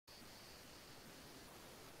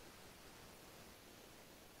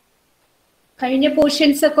കഴിഞ്ഞ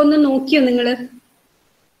പോർഷൻസ് ഒക്കെ ഒന്ന് നോക്കിയോ നിങ്ങള്?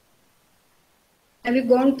 Have you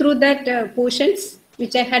gone through that portions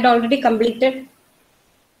which I had already completed?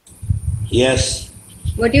 Yes.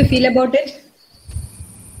 What do you feel about it?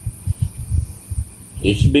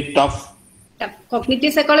 It's a bit tough.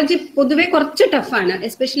 Cognitive psychology പൊതുവെ കുറച്ച് ടഫാണ്,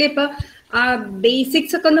 especially ഇപ്പൊ ആ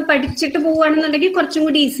ബേസിക്സ് ഒക്കെ ഒന്ന് പഠിച്ചിട്ട് പോവുകയാണെന്നുണ്ടെങ്കിൽ കുറച്ചും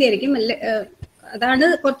കൂടി ഈസി ആയിരിക്കും. അതാണ്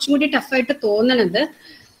കുറച്ചും കൂടി ടഫായിട്ട് തോന്നണത്.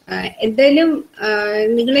 എന്തായാലും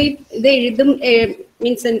നിങ്ങൾ ഇത്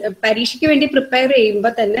മീൻസ് പരീക്ഷയ്ക്ക് വേണ്ടി പ്രിപ്പയർ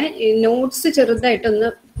ചെയ്യുമ്പോൾ തന്നെ നോട്ട്സ് ചെറുതായിട്ടൊന്ന്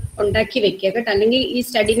ഉണ്ടാക്കി വെക്കുക കേട്ടോ. അല്ലെങ്കിൽ ഈ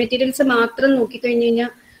സ്റ്റഡി മെറ്റീരിയൽസ് മാത്രം നോക്കിക്കഴിഞ്ഞ്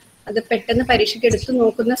കഴിഞ്ഞാൽ അത് പെട്ടെന്ന് പരീക്ഷയ്ക്ക് എടുത്ത്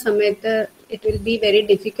നോക്കുന്ന സമയത്ത് it will be very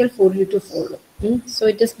difficult for you to follow. So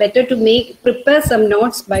it is better to prepare some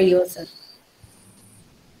notes by your self.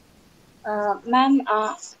 Ma'am,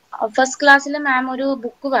 first ക്ലാസ്സിൽ മാം ഒരു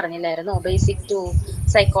ബുക്ക് പറഞ്ഞില്ലായിരുന്നു, ബേസിക് ടു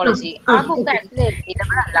സൈക്കോളജി. ആ ബുക്ക് ആക്ച്വലി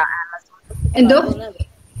അവൈലബിൾ അല്ല ആമസോണിൽ. എന്തോ?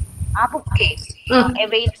 ആ ബുക്ക്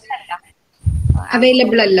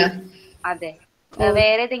അവൈലബിൾ അല്ല. അതെ,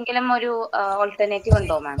 വേറെ ഏതെങ്കിലും ഒരു ഓൾട്ടർനേറ്റീവ്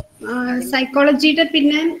ഉണ്ടോ മാം? സൈക്കോളജിയുടെ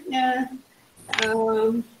പിന്നെ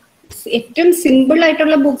ഏറ്റവും സിമ്പിൾ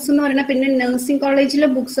ആയിട്ടുള്ള ബുക്സ് എന്ന് പറഞ്ഞാൽ പിന്നെ നഴ്സിംഗ് കോളേജിലെ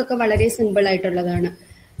ബുക്സ് ഒക്കെ വളരെ സിമ്പിൾ ആയിട്ടുള്ളതാണ്.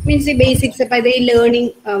 മീൻസ് ഈ ബേസിക്സ് ഇപ്പൊ അതേ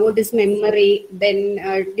learning, what is memory, then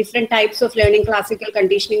different types of learning, classical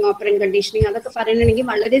conditioning, operant conditioning, അതൊക്കെ പറയണമെങ്കിൽ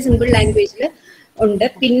വളരെ സിമ്പിൾ ലാംഗ്വേജിൽ ഉണ്ട്.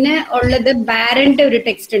 പിന്നെ ഉള്ളത് ബാരന്റെ ഒരു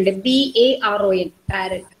ടെക്സ്റ്റ് ഉണ്ട്, BARON,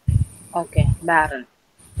 ബാരൻ. Okay, barren.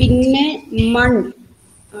 പിന്നെ മൺ,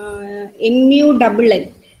 MUNN,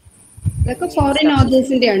 ഇതൊക്കെ ഫോറിൻ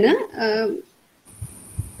ഓതേഴ്സിന്റെ ആണ്.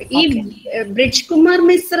 ഈ ബ്രിജ് കുമാർ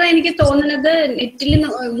മിശ്ര എനിക്ക് തോന്നുന്നത് നെറ്റിൽ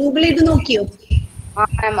ഗൂഗിൾ ചെയ്ത് നോക്കിയോ?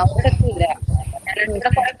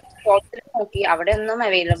 നോക്കി, അവിടെ ഒന്നും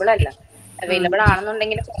അവൈലബിൾ അല്ല. അവൈലബിൾ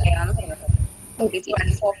ആണെന്നുണ്ടെങ്കിൽ പറയാന്ന് പറഞ്ഞത്.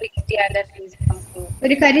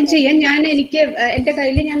 ഒരു കാര്യം ചെയ്യാം, എനിക്ക് എന്റെ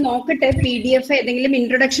കയ്യിൽ ഞാൻ നോക്കട്ടെ, PDF ഏതെങ്കിലും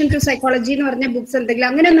ഇൻട്രൊഡക്ഷൻ ടു സൈക്കോളജി എന്ന് പറഞ്ഞ ബുക്സ് എന്തെങ്കിലും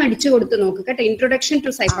അങ്ങനെ ഒന്ന് അടിച്ചു കൊടുത്ത് നോക്ക് കേട്ടോ. Introduction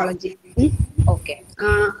to psychology. ഓക്കെ.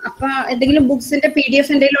 അപ്പൊ എന്തെങ്കിലും ബുക്സിന്റെ PDF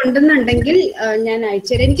എന്തെങ്കിലും ഉണ്ടെന്നുണ്ടെങ്കിൽ ഞാൻ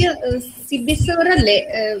അയച്ചുതരാം. എനിക്ക് സിബി സർ അല്ലേ,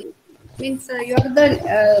 means you are the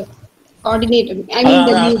coordinator, I mean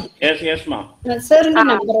സാറിന്റെ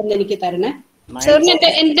നമ്പർ ഒന്ന് എനിക്ക് തരണേ. സാറിന്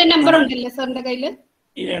എന്റെ നമ്പർ ഉണ്ടല്ലേ സാറിന്റെ കയ്യില്?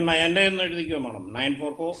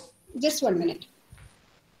 Just 1 minute.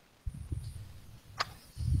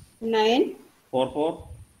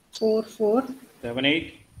 944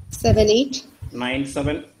 78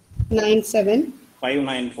 97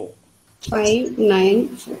 594.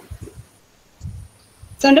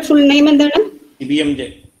 സാറിന്റെ ഫുൾ നെയിം എന്താണ്? CBMJ.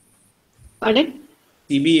 Pardon?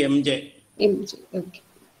 CBMJ. Okay.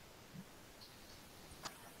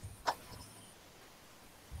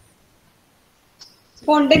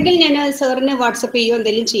 ഉണ്ടെങ്കിൽ ഞാൻ സാറിന് വാട്സപ്പ് ചെയ്യുകയോ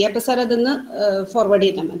എന്തെങ്കിലും ചെയ്യാം. അപ്പൊ സാർ അതൊന്ന് ഫോർവേഡ്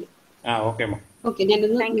ചെയ്താൽ മതി. ഓക്കെ,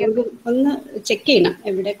 ഞാനൊന്ന് ഒന്ന് ചെക്ക് ചെയ്യണം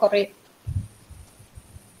എവിടെ കുറെ.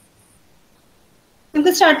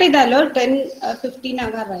 നമുക്ക് സ്റ്റാർട്ട് ചെയ്താലോ? 10:15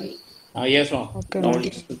 ആകാറായി.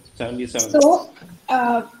 So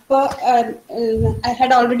I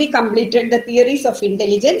had already completed the theories of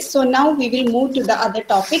intelligence. So now we will move to the other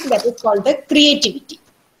topic that is called the creativity.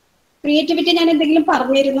 Creativity ഞാൻ എന്തെങ്കിലും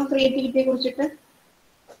പറഞ്ഞിരുന്നോ ക്രിയേറ്റിവിറ്റിയെ കുറിച്ചിട്ട്?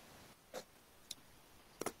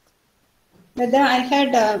 Whether I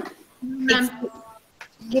had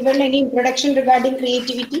given any introduction regarding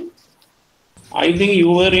creativity? I think you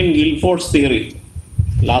were in Guilford's theory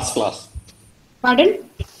last class. Pardon?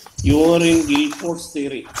 You were in Guilford's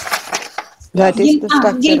theory. That is the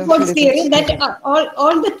structure Guilford's of theory. That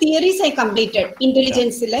all the theories I completed.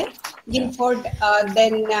 Intelligence, Guilford,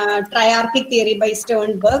 then triarchic theory by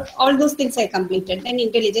Sternberg. All those things I completed. Then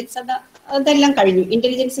intelligence, adellam kazhinju.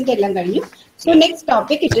 Intelligence inte ellam kazhinju. So next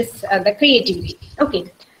topic, it is the creativity. Okay.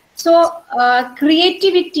 So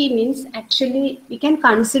creativity means actually we can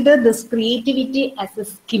consider this creativity as a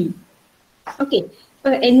skill. Okay.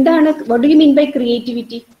 What do you mean by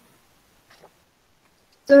creativity?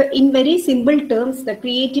 So in very simple terms, the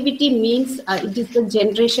creativity means it is the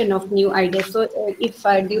generation of new ideas. So if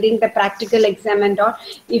during the practical exam and all,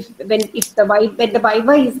 when the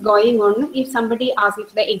viva is going on, if somebody asks,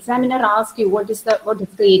 if the examiner asks you what is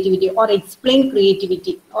creativity, or explain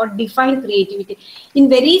creativity, or define creativity, in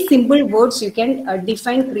very simple words you can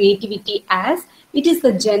define creativity as it is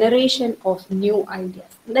the generation of new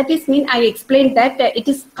ideas. That is mean I explained that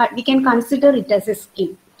we can consider it as a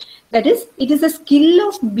skill. That is, it is a skill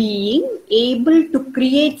of being able to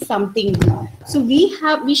create something new. So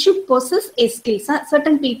we should possess a skill.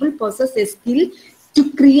 Certain people possess a skill to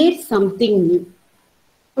create something new.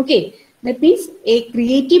 Okay. That means a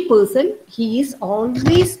creative person, he is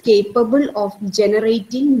always capable of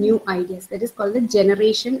generating new ideas. That is called the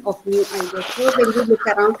generation of new ideas. So when we look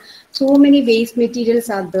around, so many waste materials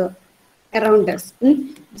are there around us.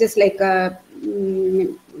 Just like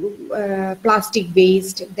plastic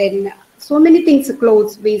waste, then so many things,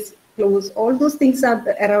 clothes waste, clothes, all those things are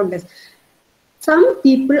around us. Some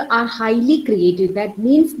people are highly creative. That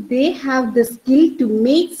means they have the skill to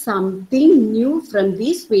make something new from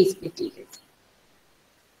these waste materials.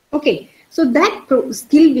 Okay, so that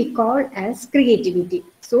skill we call as creativity.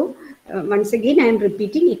 So once again, I am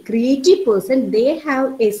repeating, a creative person, they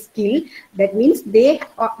have a skill. That means they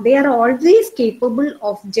are always capable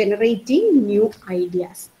of generating new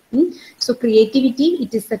ideas. So creativity,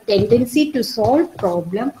 it is a tendency to solve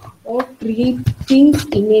problem or create things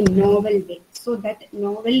in a novel way. So that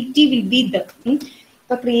novelty will be the.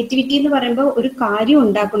 ഇപ്പൊ creativity എന്ന് പറയുമ്പോൾ ഒരു കാര്യം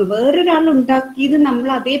ഉണ്ടാക്കുന്നു, വേറൊരാൾ ഉണ്ടാക്കിയത് നമ്മൾ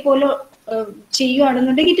അതേപോലെ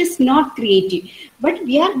ചെയ്യുകയാണെന്നുണ്ടെങ്കിൽ it is not creative, but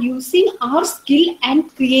we are using our skill and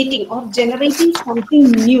creating or generating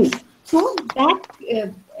something new. So that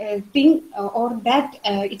thing or that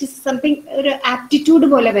it is something ഒരു ആപ്റ്റിറ്റ്യൂഡ്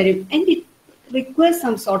പോലെ വരും, and it requires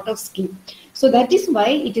some sort of skill. So that is why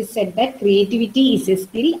it is said that creativity is a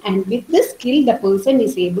skill, and with this skill the person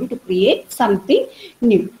is able to create something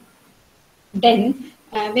new. Then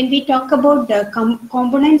when we talk about the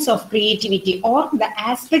components of creativity or the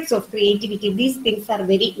aspects of creativity, these things are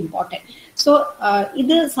very important. So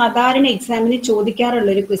ഇത് സാധാരണ എക്സാമിന്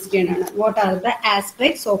ചോദിക്കാറുള്ള ഒരു question ആണ്, what are the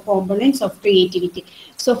aspects or components of creativity?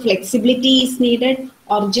 So flexibility is needed,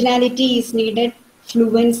 originality is needed,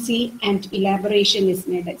 fluency and elaboration is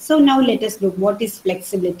needed. So now let us look what is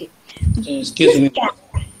flexibility. Excuse me.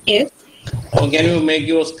 Yes. Can you make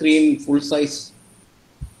your screen full size?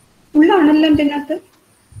 Full ആണല്ലോ ഇതിനകത്ത്.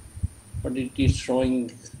 But it is showing.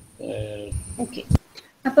 Okay.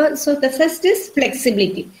 So the first is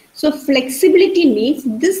flexibility. So flexibility means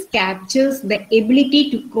this captures the ability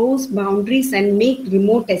to cross boundaries and make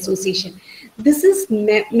remote association. This is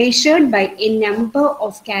measured by a number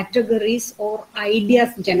of categories or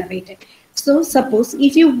ideas generated. So suppose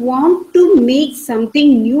if you want to make something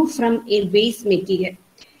new from a waste material,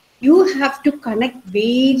 you have to connect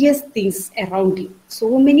various things around you. So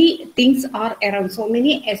many things are around, so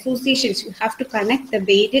many associations. You have to connect the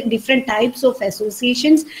various different types of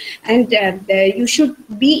associations, and you should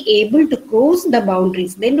be able to cross the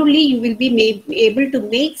boundaries. Then only you will be able to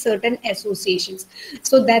make certain associations.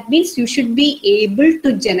 So that means you should be able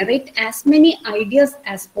to generate as many ideas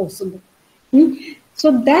as possible. So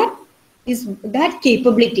that is that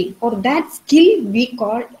capability or that skill we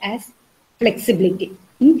call as flexibility.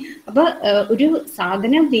 അപ്പൊ ഒരു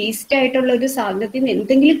സാധനം waste ആയിട്ടുള്ള ഒരു സാധനത്തിന്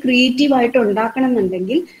എന്തെങ്കിലും creative ആയിട്ട് ഉണ്ടാക്കണം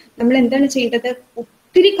എന്നുണ്ടെങ്കിൽ നമ്മൾ എന്താണ് ചെയ്യേണ്ടത്?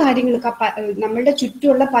 ഒത്തിരി കാര്യങ്ങൾ നമ്മളുടെ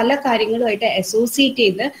ചുറ്റുമുള്ള പല കാര്യങ്ങളുമായിട്ട് അസോസിയേറ്റ്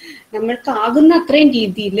ചെയ്ത് നമ്മൾക്ക് ആകുന്ന അത്രയും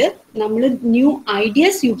രീതിയിൽ നമ്മൾ new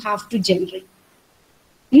ideas you have to generate.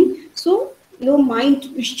 So your mind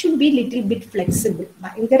should be little bit flexible.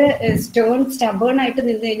 ഭയങ്കര stubborn ആയിട്ട്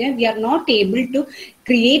നിന്ന് കഴിഞ്ഞാൽ we are not able to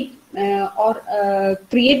create or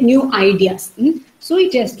create new ideas. So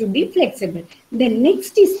it has to be flexible. Then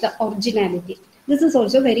next is the originality. This is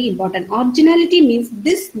also very important. Originality means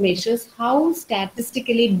this measures how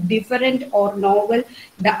statistically different or novel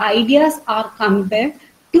the ideas are compared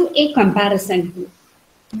to a comparison group.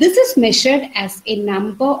 This is measured as a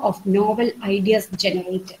number of novel ideas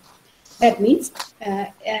generated. That means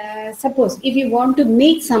suppose if you want to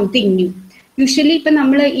make something new, usually ഇപ്പം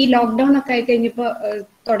നമ്മൾ ഈ lockdown ഒക്കെ ആയി കഴിഞ്ഞപ്പോൾ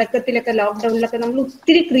തുടക്കത്തിലൊക്കെ ലോക്ക്ഡൗണിലൊക്കെ നമ്മൾ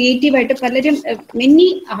ഒത്തിരി ക്രിയേറ്റീവായിട്ട് പലരും many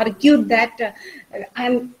argue that I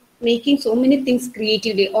am making so many things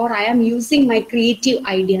creatively or I am using my creative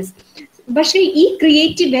ideas. പക്ഷേ ഈ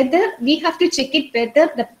creative whether we have to check it whether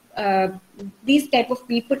the these type of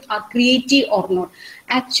people are creative or not.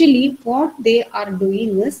 Actually what they are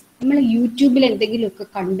doing is നമ്മൾ യൂട്യൂബിൽ എന്തെങ്കിലുമൊക്കെ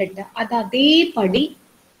കണ്ടിട്ട് അത് അതേപടി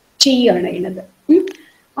ചെയ്യാണ് ചെയ്യുന്നത്.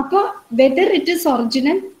 അപ്പൊ whether it is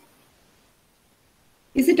original,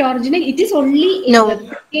 is it original? It is only a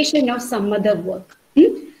replication of some other work.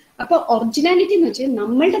 അപ്പൊ ഒറിജിനാലിറ്റി എന്ന് വെച്ചാൽ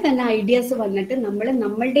നമ്മളുടെ തന്നെ ഐഡിയാസ് വന്നിട്ട് നമ്മൾ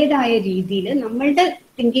നമ്മളുടേതായ രീതിയിൽ നമ്മളുടെ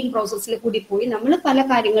തിങ്കിങ് പ്രോസസ്സിൽ കൂടി പോയി നമ്മൾ പല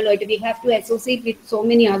കാര്യങ്ങളുമായിട്ട് we have to associate with so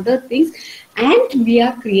many other things and we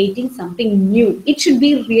are creating something new. It should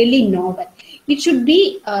be really novel. It should be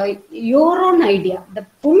your own idea. The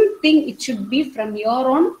full thing, it should be from your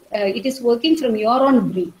own, it is working from your own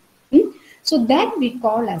brain. So that we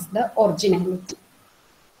call as the originality.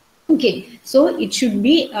 Okay, so it should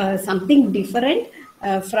be something different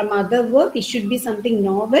from other work. It should be something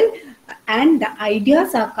novel, and the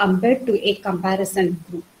ideas are compared to a comparison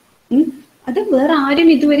group. അത് വേറെ ആരും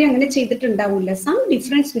ഇതുവരെ അങ്ങനെ ചെയ്തിട്ടുണ്ടാവില്ല. Some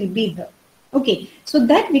difference will be there. Okay, so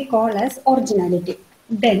that we call as originality.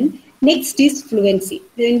 Then next is fluency.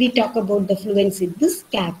 When we talk about the fluency, this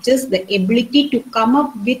captures the ability to come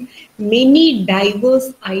up with many diverse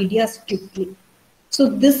ideas quickly. So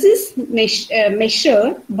this is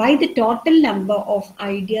measured by the total number of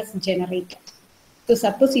ideas generated. So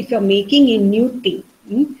suppose if you're making a new thing,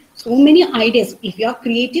 so many ideas, if you are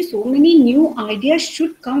creative, so many new ideas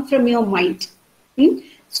should come from your mind.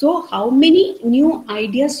 So how many new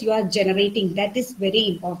ideas you are generating, that is very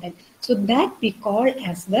important. So that we call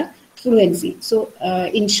as the fluency. So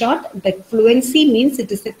in short, the fluency means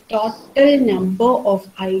it is the total number of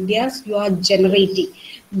ideas you are generating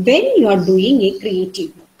when you are doing a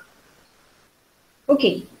creative work.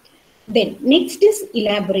 Okay. Then next is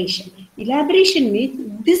elaboration. Elaboration means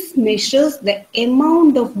this measures the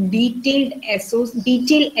amount of detail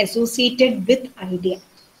associated with idea.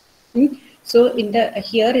 So in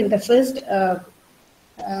the first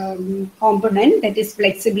component, that is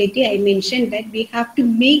flexibility, I mentioned that we have to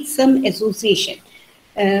make some association.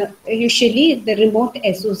 Usually the remote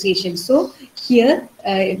association. So here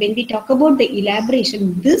when we talk about the elaboration,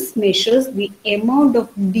 this measures the amount of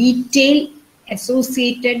detail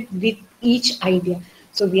associated with each idea.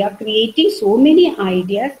 So we are creating so many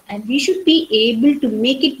ideas, and we should be able to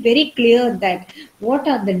make it very clear that what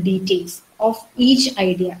are the details of each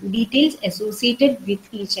idea, details associated with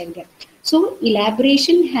each idea. So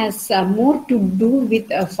elaboration has more to do with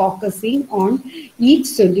focusing on each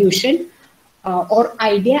solution or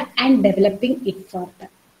idea and developing it further.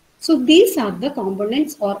 So these are the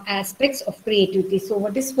components or aspects of creativity. So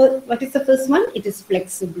what is the first one? It is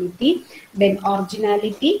flexibility, then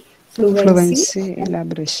originality, fluency,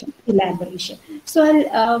 elaboration. So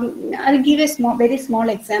I'll give a very small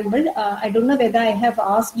example. I don't know whether I have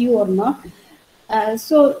asked you or not.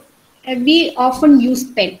 So we often use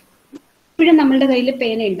pen. ഇപ്പോഴും നമ്മളുടെ കയ്യിൽ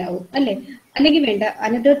പേന ഉണ്ടാവും അല്ലേ? അല്ലെങ്കിൽ വേണ്ട.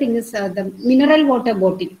 Another thing is the mineral water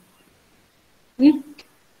bottle.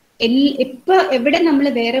 ഇപ്പൊ എവിടെ നമ്മൾ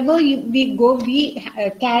wherever we go, we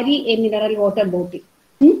carry a mineral water bottle.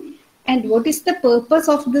 And what is the purpose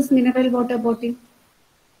of this mineral water bottle?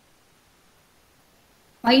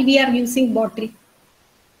 Why we are using bottle?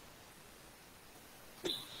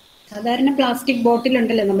 സാധാരണ plastic bottle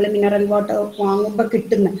ഉണ്ടല്ലോ നമ്മൾ mineral water വാങ്ങുമ്പോൾ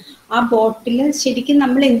കിട്ടുന്ന ആ ബോട്ടിൽ ശരിക്കും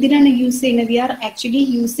നമ്മൾ എന്തിനാണ് യൂസ് ചെയ്യുന്നത്? V are actually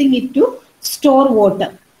using it to store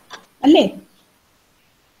water അല്ലേ?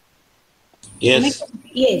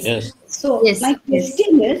 Yes. So my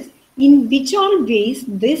question is, in which all ways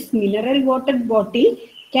this mineral water bottle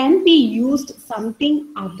can be used something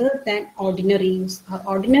other than ordinary use?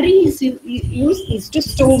 Ordinary use is to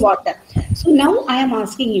store water. So now I am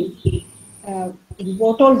asking you, in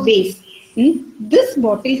what all ways this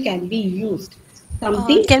bottle can be used?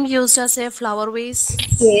 Something can be used as a flower vase.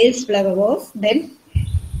 Yes, flower vase. Then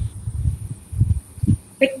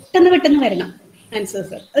പെട്ടെന്ന് വരണം answer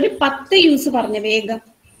sir. ഒരു 10 use പറഞ്ഞ വേഗം.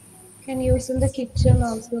 Can use in the kitchen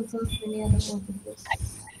also, so many other purposes.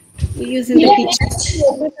 Use in the kitchen.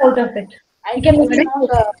 Out of it. I can make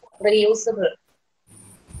it reusable.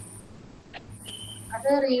 അത്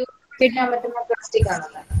reuse ചെയ്യാൻ പറ്റുന്ന plastic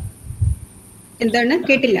ആണല്ലോ. എന്താണ്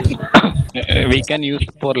കേട്ടില്ല? We can use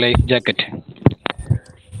for life jacket.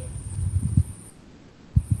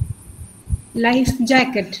 Life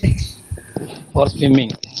jacket. For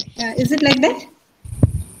swimming. Is it like that?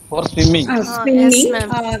 For swimming. Swimming.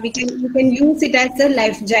 Yes, We can use it as a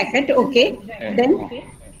life jacket. Okay. Then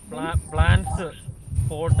Plants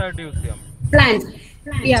potted use ചെയ്യാം. plants.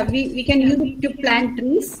 Yeah, we can use it to plant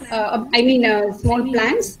trees. Small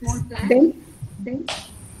plants. Then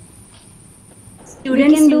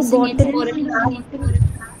Students can do bottle.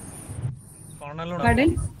 pardon?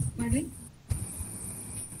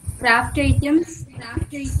 Craft items.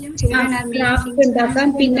 Craft ഉണ്ടാക്കാം,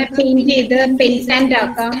 പിന്നെ paint ചെയ്ത് പെൻസാൻഡ്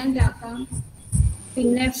ആക്കാം,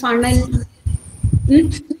 പിന്നെ funnel.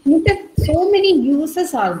 So many uses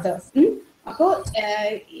are there. So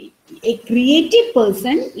a creative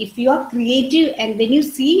person, if you are creative and when you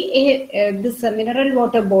see this mineral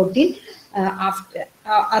water bottle,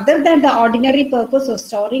 other than the ordinary purpose of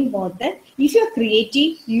storing water, if you are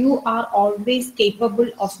creative, you are always capable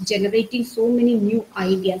of generating so many new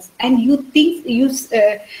ideas, and you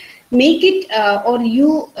make it or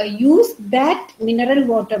you use that mineral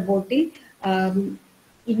water bottle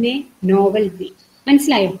in a novel way.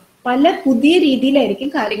 മനസ്സിലായോ? പല പുതിയ രീതിയിലായിരിക്കും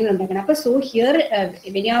കാര്യങ്ങൾ ഉണ്ടാക്കണം. അപ്പൊ so here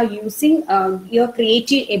when you are using your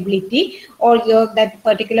creative ability or that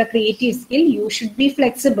particular creative skill, you should be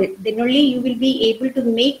flexible. Then only you will be able to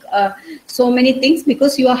make so many things,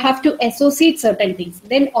 because you have to associate certain things.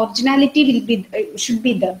 Then originality should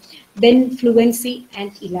be there. then fluency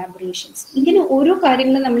and elaborations. ഇങ്ങനെ ഓരോ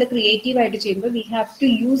കാര്യങ്ങളും നമ്മൾ creative ആയിട്ട് ചെയ്യുമ്പോൾ we have to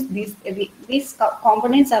use these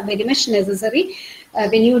components are very much necessary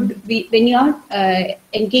when you are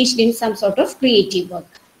engaged in some sort of creative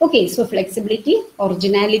work. Okay, so flexibility,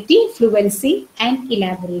 originality, fluency, and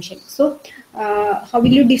elaboration. So how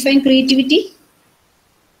will you define creativity?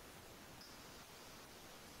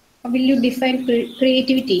 How will you define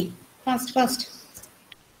creativity? Fast.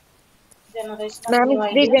 Ma'am, it's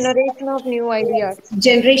the generation of new ideas.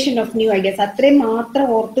 Generation of new ideas. അത്രയും മാത്രം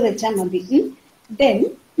ഓർത്ത് വെച്ചാൽ മതി. Then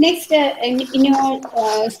next in your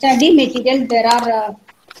study material there are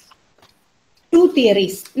two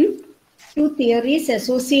theories. Two theories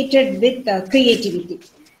associated with creativity.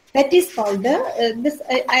 That is called the this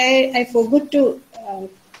I forgot to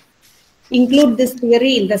include this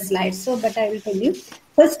theory in the slide, so but I will tell you.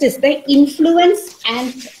 First is the influence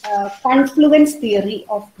and confluence theory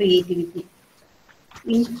of creativity.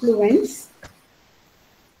 Influence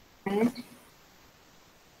and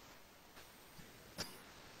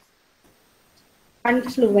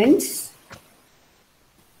confluence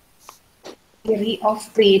theory of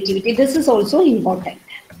creativity. This is also important.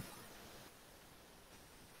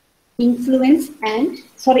 Influence and,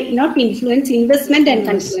 sorry, not influence, investment and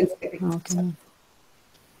confluence theory. Okay.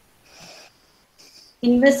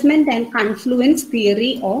 Investment and confluence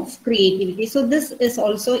theory of creativity. So this is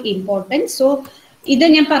also important. So ഇത്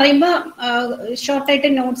ഞാൻ പറയുമ്പോൾ ഷോർട്ടായിട്ട്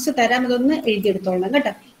notes തരാം, അതൊന്ന് എഴുതിയെടുത്തോളാം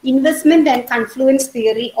കേട്ടോ. Investment and confluence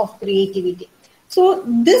theory of creativity. So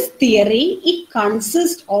this theory, it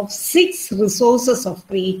consists of 6 resources of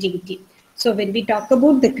creativity. So when we talk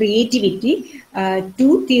about the creativity,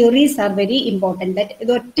 2 theories are very important. That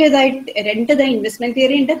the investment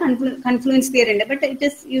theory and the confluence theory, but it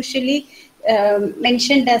is usually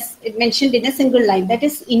mentioned in a single line. That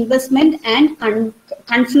is investment and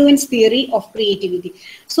confluence theory of creativity.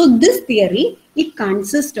 So this theory, it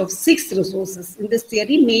consists of 6 resources. In this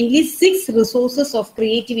theory, mainly 6 resources of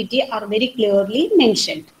creativity are very clearly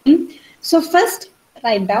mentioned. So first,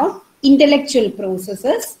 write down intellectual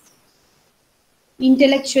processes.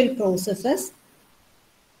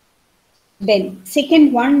 Then second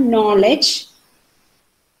one, knowledge.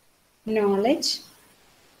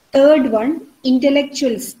 Third one,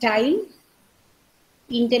 intellectual style.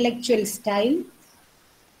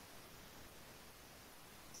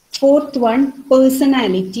 Fourth one,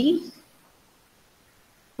 personality.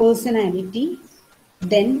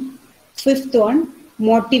 Then fifth one,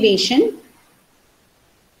 motivation.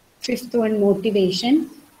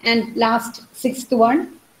 And last, 6th one,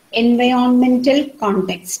 environmental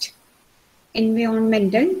context.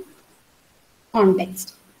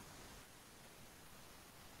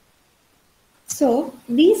 So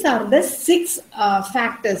these are the 6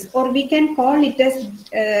 factors, or we can call it as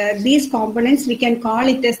these components, we can call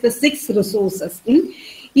it as the 6 resources.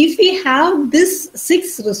 If we have these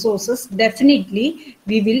 6 resources, definitely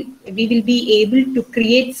we will be able to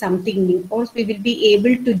create something new, or we will be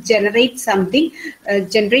able to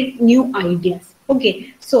generate new ideas. Okay,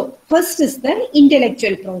 so first is the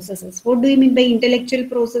intellectual processes. What do you mean by intellectual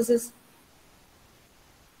processes?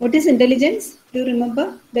 What is intelligence? Do you remember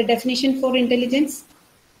the definition for intelligence?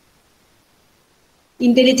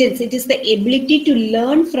 Intelligence, it is the ability to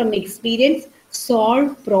learn from experience, solve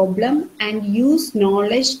problem, and use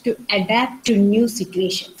knowledge to adapt to new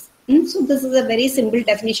situations. So this is a very simple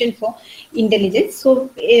definition for intelligence. So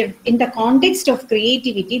in the context of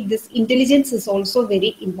creativity, this intelligence is also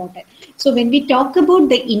very important. So when we talk about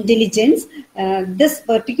the intelligence, this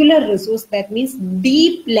particular resource, that means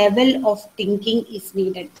deep level of thinking is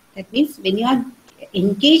needed. That means when you are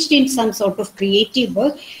engaged in some sort of creative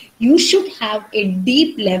work, you should have a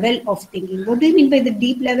deep level of thinking. What do you mean by the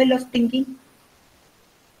deep level of thinking?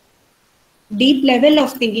 Deep level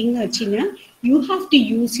of thinking, you have to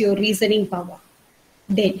use your reasoning power.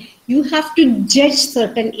 Then you have to judge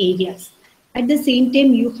certain areas. At the same time,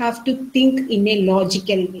 you have to think in a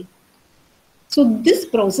logical way. So this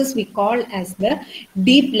process we call as the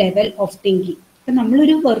deep level of thinking.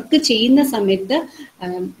 നമ്മളൊരു work ചെയ്യുന്ന സമയത്ത്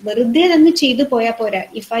വെറുതെ തന്നെ ചെയ്തു പോയാൽ പോരാ.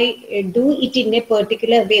 If I do it in A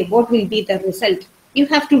particular way, what will be the result? You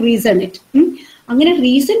have to reason it. അങ്ങനെ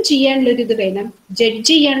reason ചെയ്യാനുള്ളൊരു ഇത് വേണം, ജഡ്ജ്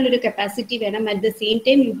ചെയ്യാനുള്ളൊരു കപ്പാസിറ്റി വേണം. At the same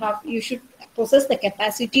time you should possess the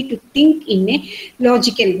capacity to think in a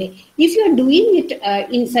logical way. If you are doing it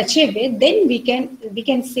in such a way, then we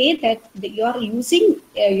can say that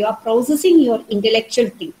you are processing your intellectual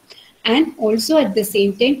thing, and also at the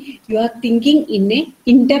same time you are thinking in a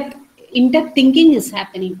in-depth thinking is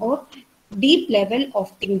happening, or deep level of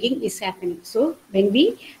thinking is happening. So when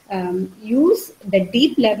we use the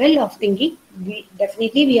deep level of thinking, we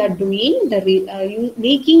are doing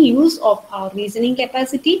making use of our reasoning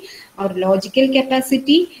capacity, our logical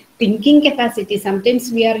capacity, thinking capacity.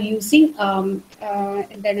 Sometimes we are using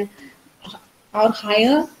then our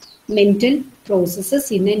higher mental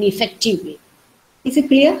processes in an effective way. Is it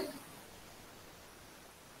clear?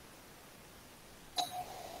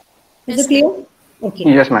 Is it clear? Okay.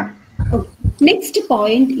 Yes, ma'am. Okay. Next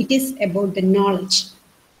point, it is about the knowledge.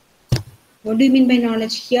 What do you mean by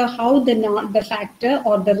knowledge? Here, how the factor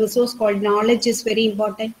or the resource called knowledge is very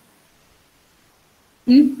important.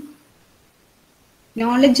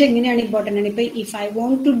 Knowledge is important. If I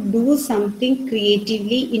want to do something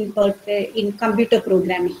creatively in computer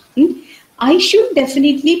programming, I should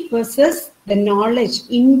definitely possess the knowledge,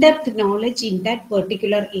 in-depth knowledge in that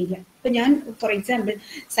particular area. For example,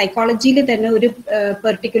 psychology le thanne oru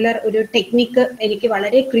particular oru technique enikku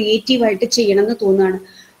valare creative aayittu cheyanamnu thonana.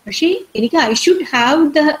 പക്ഷേ I should have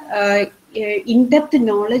the in-depth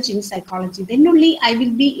knowledge in psychology. Then only I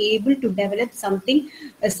will be able to develop something,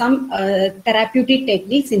 some therapeutic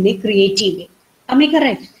techniques in a creative way. Am I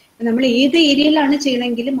correct? നമ്മൾ ഏത് ഏരിയയിലാണ്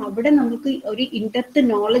ചെയ്യണമെങ്കിലും അവിടെ നമുക്ക് ഒരു in-depth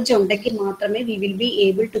knowledge ഉണ്ടെങ്കിൽ മാത്രമേ we will be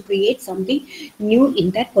able to create something new in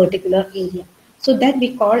that particular area. So that we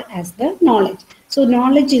call as the knowledge. So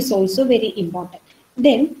knowledge is also very important.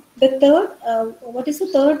 Then the third, what is the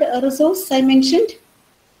third resource I mentioned?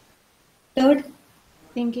 Third?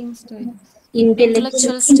 Thinking style.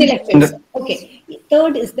 Intellectual Intellectual. Okay.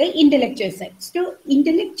 Third is the intellectual side. So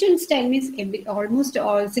intellectual style means almost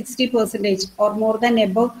all 60% or more than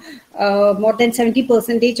above, more than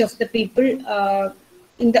 70% of the people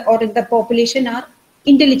in the population are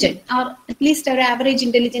intelligent, or at least our average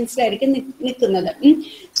intelligence.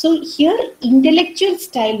 So here intellectual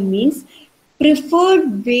style means preferred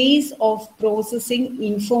ways of processing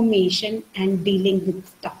information and dealing with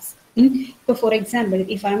tasks. So for example,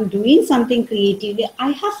 if I'm doing something creatively,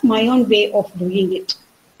 I have my own way of doing it.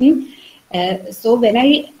 So when I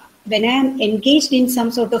am engaged in some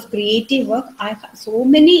sort of creative work, I have so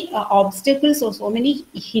many obstacles or so many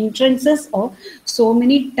hindrances or so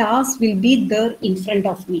many tasks will be there in front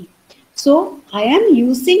of me. So I am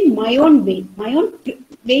using my own way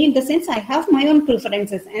in the sense I have my own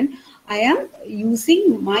preferences, and I am using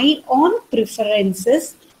my own preferences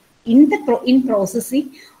in processing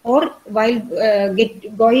or while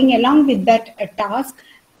going along with that task.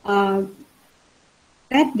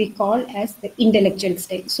 That we call as the intellectual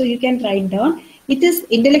style. So you can write down, it is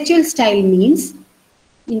intellectual style means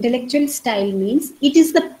it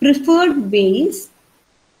is the preferred ways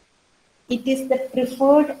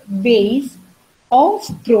of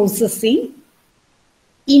processing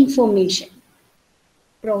information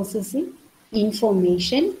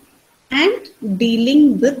and dealing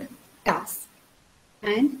with tasks.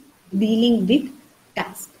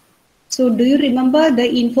 So do you remember the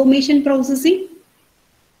information processing?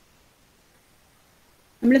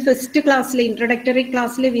 In the first class, introductory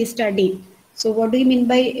class, we studied. So what do you mean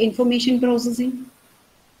by information processing?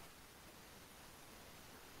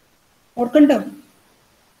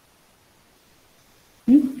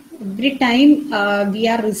 Every time we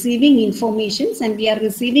are receiving informations, and we are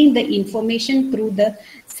receiving the information through the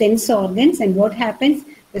sense organs, and what happens?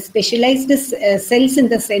 The specialized cells in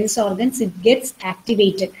the sense organs, it gets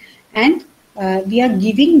activated, and we are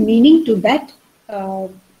giving meaning to that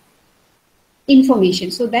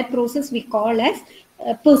information. So that process we call as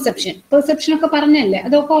perception. Perception ഒക്കെ പറഞ്ഞല്ലേ,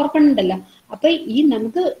 അതൊക്കെ ഓർക്കണുണ്ടല്ലോ. അപ്പൊ ഈ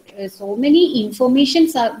നമുക്ക് so many informations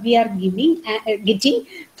we are getting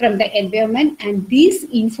from the environment, and these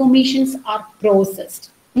informations are processed.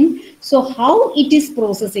 So how it is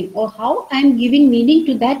processing, or how I am giving meaning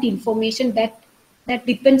to that information, that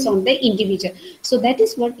depends on the individual. So that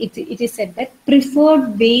is what it is said, that preferred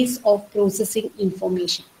ways of processing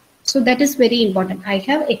information. So that is very important. I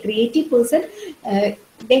have a creative person,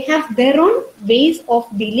 they have their own ways of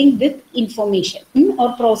dealing with information or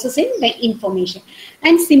processing the information.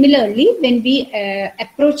 And similarly, when we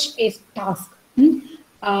approach a task,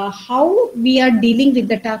 how we are dealing with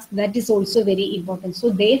the task, that is also very important. So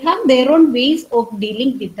they have their own ways of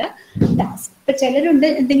dealing with the task. ഇപ്പൊ ചിലരുണ്ട്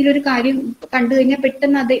എന്തെങ്കിലും ഒരു കാര്യം കണ്ടു കഴിഞ്ഞാൽ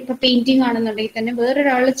പെട്ടെന്ന് അത് ഇപ്പൊ പെയിന്റിങ് ആണെന്നുണ്ടെങ്കിൽ തന്നെ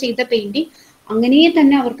വേറൊരാൾ ചെയ്ത പെയിന്റിങ് അങ്ങനെ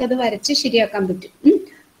തന്നെ അവർക്കത് വരച്ച് ശരിയാക്കാൻ പറ്റും.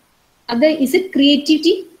 അത് is it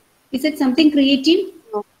creativity? Is it something creative?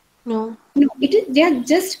 No. It is, they are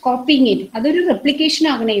just copying it. അതൊരു replication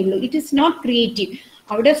ആകണേ ഉള്ളൂ. It is not creative.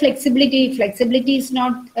 Our flexibility is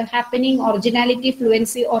not happening. Originality,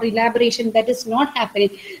 fluency, or elaboration, that is not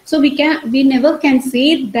happening. So we never can say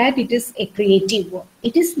that it is a creative work.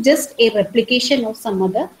 It is just a replication of some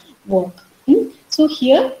other work. So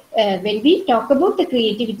here, when we talk about the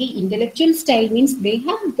creativity, intellectual style means they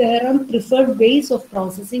have their own preferred ways of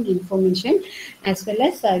processing information as well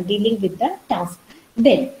as dealing with the task.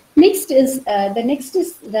 Then next is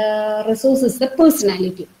the resource is the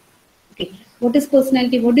personality. Okay, what is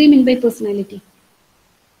personality? What do you mean by personality?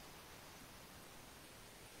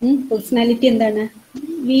 Personality endana?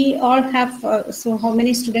 We all have. So how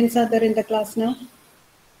many students are there in the class now?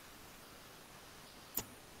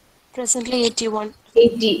 Presently 81.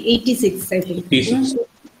 86, I think. 86.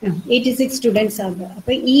 86 students are there.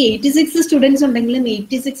 അപ്പോൾ ഈ 86 students ഉണ്ടെങ്കിലും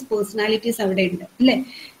 86 personalities അവിടെ ഉണ്ട് അല്ലേ?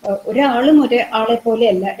 ഒരാളും ഒരാളെ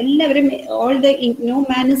പോലെയല്ല, എല്ലാവരും all the no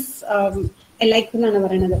man is like എന്നാണ്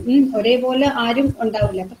പറയുന്നത്. ഒരേപോലെ ആരും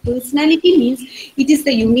ഉണ്ടാവില്ല. അപ്പൊ personality means it is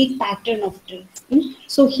the unique pattern of traits.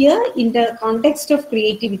 So here in the context of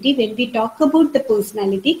creativity, when we talk about the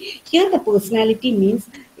personality, here the personality means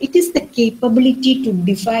it is the capability to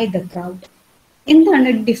defy the crowd. എന്താണ്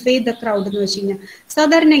defy the crowd എന്ന് വെച്ച് കഴിഞ്ഞാൽ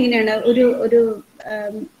സാധാരണ എങ്ങനെയാണ് ഒരു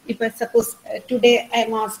ഇപ്പൊ suppose today I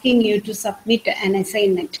am asking you to submit an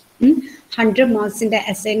assignment. 100 മാർക്സിന്റെ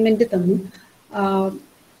assignment തന്നു.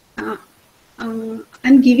 I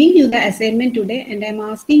M giving you the assignment today and I am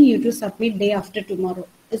asking you to submit day after tomorrow.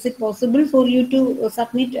 Is it possible for you to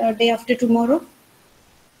submit day after tomorrow?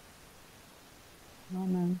 No,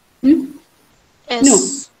 ma'am. Yes. No.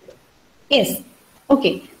 Yes.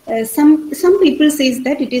 Okay. Some people says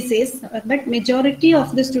that it is says, but majority of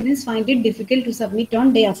the students find it difficult to submit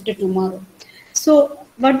on day after tomorrow. So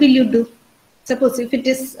what will you do? Suppose if it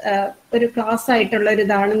is ഒരു class ആയിട്ടുള്ള ഒരു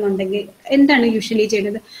ഇതാണെന്നുണ്ടെങ്കിൽ എന്താണ് usually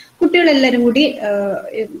ചെയ്യുന്നത്? കുട്ടികളെല്ലാവരും കൂടി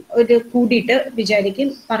ഒരു കൂടിയിട്ട് വിചാരിക്കും,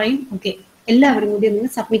 പറയും ഓക്കെ എല്ലാവരും കൂടി ഒന്ന്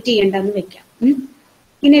സബ്മിറ്റ് ചെയ്യേണ്ടെന്ന് വെക്കാം.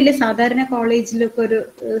 ഇങ്ങനെയല്ലേ സാധാരണ കോളേജിലൊക്കെ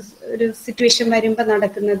ഒരു സിറ്റുവേഷൻ വരുമ്പോ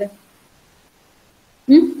നടക്കുന്നത്.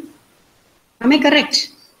 Am I correct?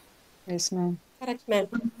 Yes, ma'am. Correct, ma'am.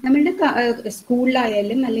 നമ്മളുടെ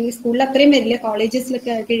സ്കൂളിലായാലും അല്ലെങ്കിൽ സ്കൂളിൽ അത്രയും വരില്ല,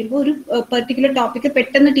 കോളേജസിലൊക്കെ കഴിയുമ്പോൾ ഒരു പെർട്ടിക്കുലർ ടോപ്പിക്ക്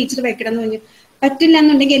പെട്ടെന്ന് ടീച്ചർ വെക്കണം എന്ന് പറഞ്ഞു പറ്റില്ല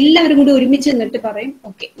എന്നുണ്ടെങ്കിൽ എല്ലാവരും കൂടി ഒരുമിച്ച് നിന്നിട്ട് പറയും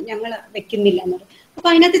ഓക്കെ ഞങ്ങൾ വെക്കുന്നില്ല എന്ന് പറയും. അപ്പൊ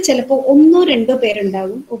അതിനകത്ത് ചിലപ്പോൾ 1-2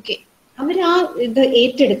 പേരുണ്ടാകും. ഓക്കെ, അവർ ആ ഇത്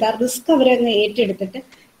ഏറ്റെടുത്ത് ആ റിസ്ക് അവരങ്ങ് ഏറ്റെടുത്തിട്ട്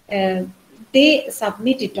they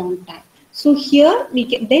submit it on time. So here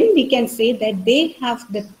we can say that they have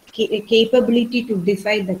the capability to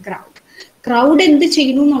defy the crowd. Crowd എന്ത്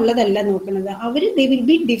ചെയ്യുന്നു എന്നുള്ളതല്ല നോക്കുന്നത്, അവർ they will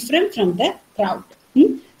be different from the crowd.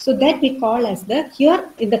 So that we call as the, here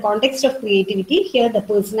in the context of creativity, here the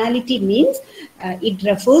personality means it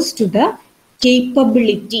refers to the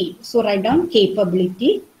capability. So write down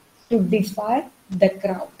capability to defy the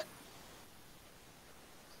crowd.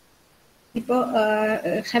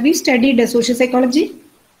 Have you studied social psychology?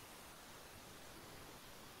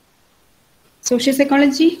 Social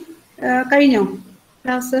psychology കഴിഞ്ഞോ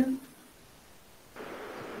class?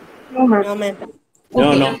 No, ma'am.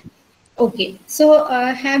 Okay. No. Okay. So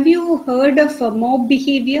have you heard of mob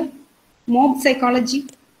behavior, mob psychology?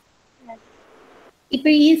 ഇപ്പൊ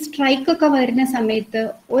ഈ strike ഒക്കെ വരുന്ന സമയത്ത്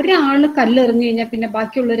ഒരാള് കല്ലെറിഞ്ഞു കഴിഞ്ഞാൽ പിന്നെ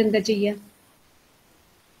ബാക്കിയുള്ളവർ എന്താ ചെയ്യുക?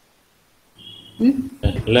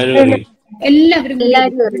 എല്ലാവരും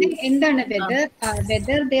എന്താണ്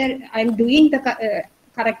whether they are I am doing the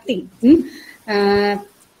correct thing,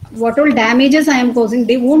 what all damages I am causing,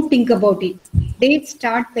 they won't think about it, they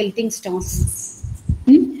start pelting stones.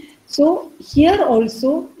 So here also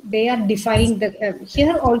they are defying the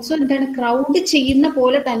here also എന്താണ് crowd ചെയ്യുന്ന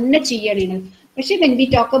പോലെ തന്നെ ചെയ്യണം. പക്ഷെ when we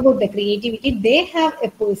talk about the creativity, they have a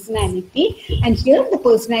personality, and here the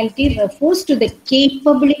personality refers to the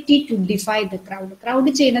capability to defy the crowd. Crowd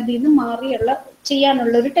ചെയ്യുന്നതിൽ നിന്ന് മാറിയുള്ള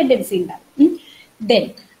ചെയ്യാനുള്ള ഒരു ടെൻഡൻസി ഉണ്ടാകും. Then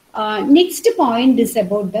next point is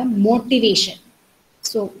about the motivation.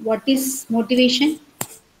 So what is motivation?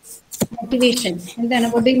 Motivation എന്താണ്?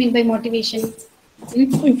 What do you mean by motivation?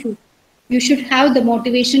 You should have the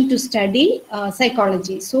motivation to study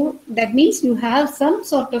psychology. So that means you have some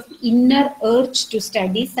sort of inner urge to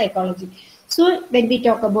study psychology. So when we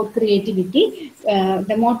talk about creativity,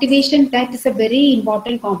 the motivation, that is a very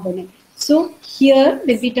important component. So here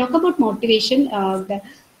when we talk about motivation, the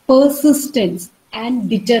persistence and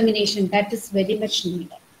determination, that is very much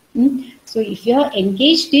needed. So if you are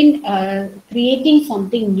engaged in creating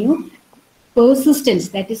something new, persistence,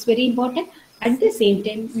 that is very important. At the same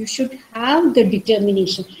time, you should have the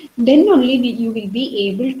determination. Then only you will be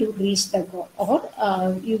able to reach the goal, or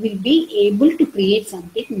you will be able to create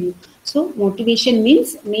something new. So motivation means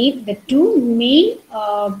the two main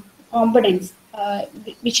components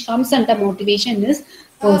which comes under motivation is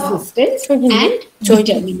persistence and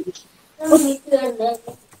determination. Persistence.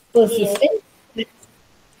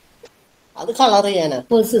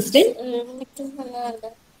 Persistent.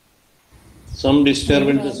 Some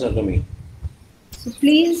disturbances are coming. So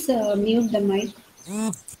please mute the mic.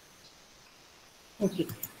 Okay.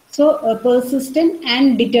 So persistent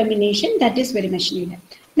and determination, that is very much needed.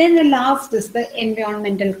 Then the last is the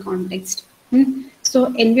environmental context.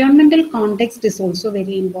 So environmental context is also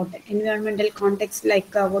very important. Environmental context,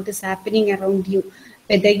 like what is happening around you,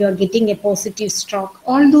 whether you are getting a positive stroke,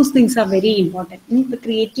 all those things are very important. The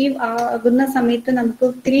creative aguna samayathu namukku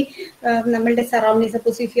ottiri nammude surroundings,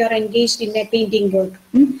 suppose if you are engaged in a painting work,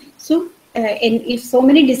 so and if so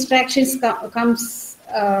many distractions comes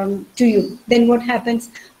to you, then what happens?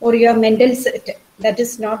 Or your mental set that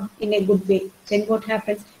is not in a good way, then what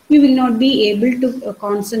happens? You will not be able to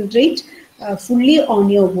concentrate fully on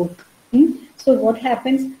your work. So what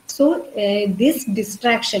happens? So this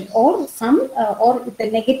distraction or some or the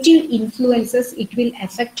negative influences, it will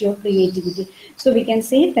affect your creativity. So we can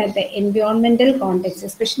say that the environmental context,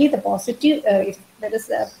 especially the positive, if there is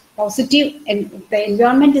a positive and the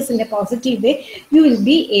environment is in a positive way, you will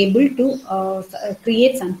be able to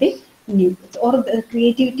create something new, or the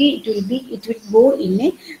creativity, it will go in a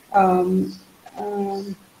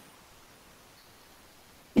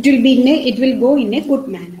it will go in a good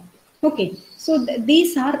manner. Okay, so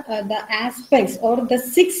these are the aspects or the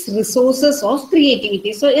 6 resources of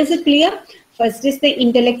creativity. So is it clear? First is the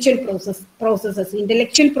intellectual processes.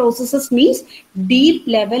 Intellectual processes means deep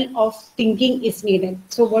level of thinking is needed.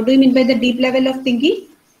 So what do you mean by the deep level of thinking?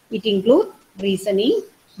 It includes reasoning,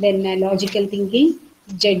 then logical thinking,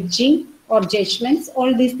 judging or judgments.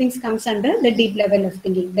 All these things comes under the deep level of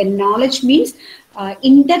thinking. Then knowledge means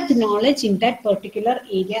in-depth knowledge in that particular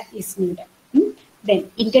area is needed. Then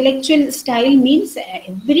intellectual style means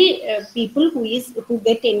every people who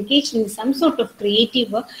get engaged in some sort of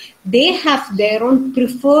creative work, they have their own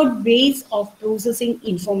preferred ways of processing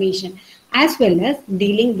information as well as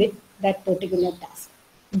dealing with that particular task.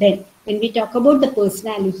 Then when we talk about the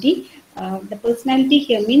personality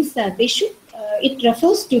here means they should it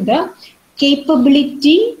refers to the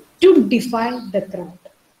capability to defy the crowd.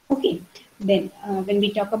 Okay. Then when we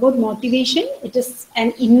talk about motivation, it is an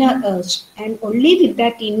inner urge, and only with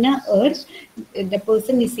that inner urge the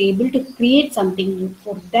person is able to create something new.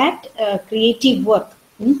 For that creative work,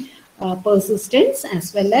 persistence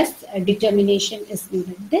as well as determination is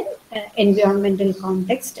needed. Then environmental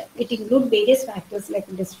context, it includes various factors like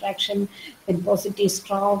distraction and positive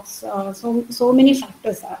strokes. So many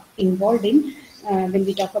factors are involved in when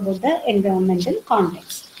we talk about the environmental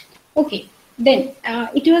context. Okay. Then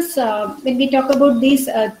it was when we talk about this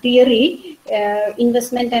theory,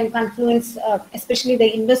 investment and confluence, especially the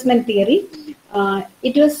investment theory,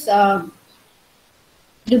 it was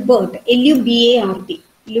Lubert, Lubart.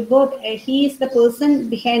 Lubert, he is the person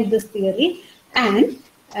behind this theory. And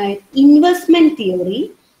investment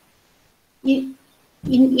theory, in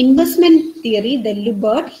investment theory, the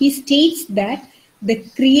Lubert, he states that the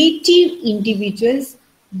creative individuals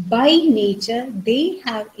by nature they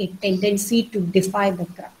have a tendency to defy the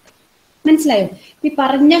crowd. മനസ്സിലായോ? ഈ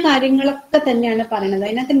പറഞ്ഞ കാര്യങ്ങളൊക്കെ തന്നെയാണ് പറയുന്നത്.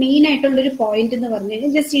 അതിനകത്ത് main ആയിട്ടുള്ളൊരു point എന്ന് പറഞ്ഞു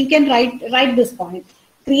കഴിഞ്ഞാൽ, just you can write this point.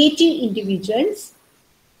 Creative individuals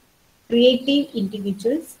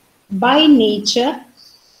by nature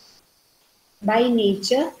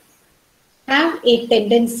have a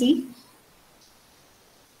tendency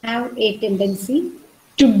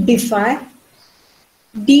to defy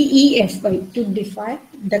DEFY, to defy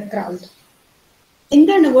the crowd.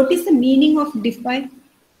 What is the meaning of defy?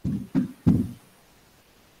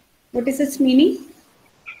 What is its meaning?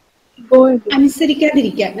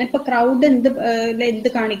 അനുസരിക്കാതിരിക്കാൻ. ഇപ്പൊ crowd എന്ത്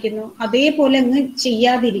കാണിക്കുന്നു അതേപോലെ അങ്ങ്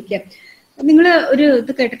ചെയ്യാതിരിക്കാൻ. നിങ്ങൾ ഒരു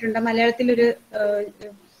ഇത് കേട്ടിട്ടുണ്ടോ? മലയാളത്തിലൊരു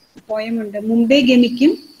പോയമുണ്ട്, മുമ്പേ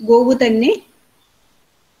ഗമിക്കും ഗോവു തന്നെ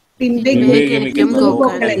പിമ്പേ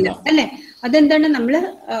ഗോക്കളല്ല, അല്ലെ? അതെന്താണ്? നമ്മള്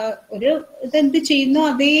ഒരു ഇതെന്ത് ചെയ്യുന്നു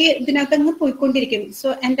അതേ ഇതിനകത്ത് അങ്ങ് പോയിക്കൊണ്ടിരിക്കും. So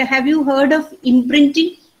and have you heard of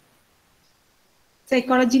imprinting?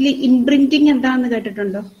 സൈക്കോളജിയിൽ ഇംപ്രിന്റിംഗ് എന്താണെന്ന്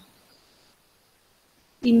കേട്ടിട്ടുണ്ടോ?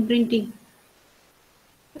 ഇംപ്രിന്റിംഗ്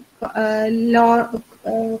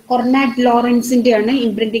കൊർണാഡ് ലോറൻസിന്റെ ആണ്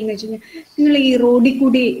ഇംപ്രിന്റിംഗ് എന്ന് വെച്ച് കഴിഞ്ഞാൽ. നിങ്ങൾ ഈ റോഡിൽ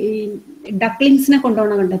കൂടി ഈ ഡക്ലിങ്സിനെ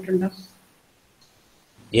കൊണ്ടുപോകണം കണ്ടിട്ടുണ്ടോ?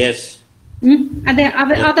 അതെ,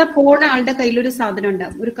 അത് പോണ ആളുടെ കയ്യിലൊരു സാധനം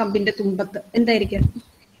ഉണ്ടാവും, ഒരു കമ്പിന്റെ തുമ്പത്ത്. എന്തായിരിക്കും?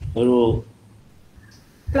 ഒരു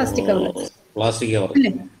പ്ലാസ്റ്റിക് കവർ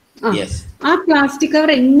അല്ലേ? ആ പ്ലാസ്റ്റിക് കവർ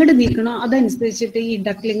എങ്ങോട്ട് നീക്കണോ അതനുസരിച്ചിട്ട് ഈ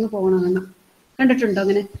ഡക്ലിങ് പോകണമെന്ന് കണ്ടിട്ടുണ്ടോ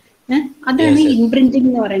അങ്ങനെ? അതാണ് ഇംപ്രിന്റിംഗ്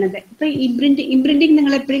എന്ന് പറയുന്നത്. ഇപ്പൊ ഇംപ്രിന്റിംഗ്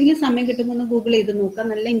നിങ്ങൾ എപ്പോഴെങ്കിലും സമയം കിട്ടുമ്പോൾ ഒന്ന് ഗൂഗിൾ ചെയ്ത് നോക്കുക.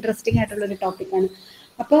 നല്ല ഇൻട്രസ്റ്റിംഗ് ആയിട്ടുള്ള ഒരു ടോപ്പിക്കാണ്.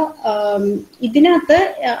 അപ്പൊ ഇതിനകത്ത്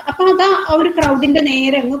അപ്പൊ അതാ ഒരു ക്രൗഡിന്റെ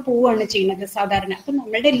നേരെ അങ്ങ് പോവുകയാണ് ചെയ്യുന്നത് സാധാരണ. അപ്പൊ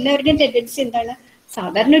നമ്മളുടെ എല്ലാവരുടെയും ടെൻഡൻസി എന്താണ്?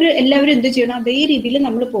 സാധാരണ ഒരു എല്ലാവരും എന്ത് ചെയ്യണം അതേ രീതിയിൽ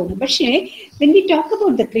നമ്മൾ പോകുന്നു. പക്ഷേ when we talk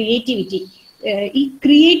about the creativity, ഈ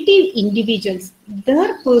creative individuals, their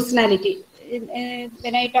personality,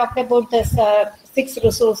 when I talked about the 6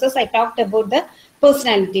 resources, I talked about the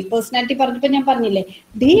personality പറഞ്ഞപ്പോൾ ഞാൻ പറഞ്ഞില്ലേ,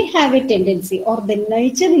 they have a tendency or the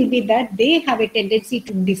nature will be that they have a tendency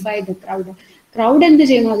to defy the crowd. Crowd എന്ത്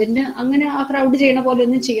ചെയ്യണം, അതിന് അങ്ങനെ ആ crowd ചെയ്യണ പോലെ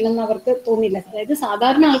ഒന്നും ചെയ്യണം എന്ന് അവർക്ക് തോന്നില്ല. അതായത്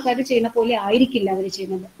സാധാരണ ആൾക്കാർ ചെയ്യുന്ന പോലെ ആയിരിക്കില്ല അവർ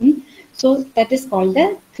ചെയ്യുന്നത്. So that is called the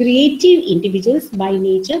creative individuals. By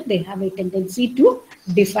nature they have a tendency to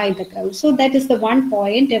defy the crowd. So that is the one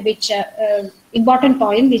point which important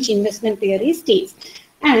point which investment theory states.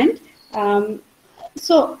 And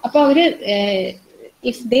so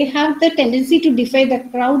if they have the tendency to defy the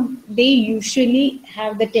crowd, they usually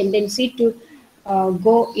have the tendency to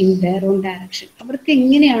go in their own direction. അവർക്ക്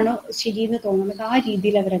എങ്ങനെയാണോ ശരിയെന്ന് തോന്നുന്നത് ആ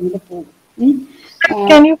രീതിയിൽ അവരങ്ങനെ പോകും.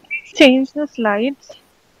 Can you please change the slides?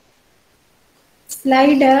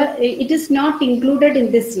 Slide, it is not included in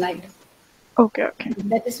this slide. Okay.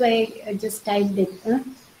 That is why I just typed it.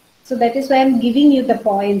 So that is why I'm giving you the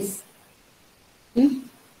points.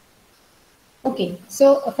 Okay, so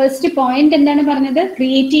first point എന്താണ് പറഞ്ഞത്?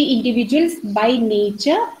 Creative individuals by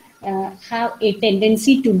nature have a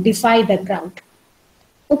tendency to defy the crowd.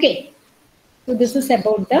 Okay, so this is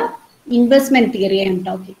about the investment theory I am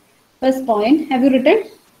talking. First point, have you written?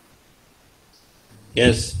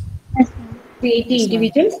 Yes. Creative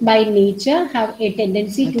individuals by nature have a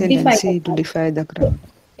tendency to defy the crowd.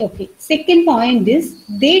 Okay. Second point is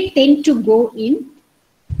they tend to go in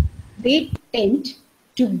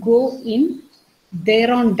their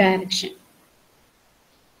own direction,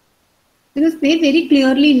 because they very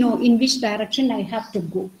clearly know in which direction I have to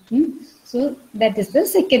go. So that is the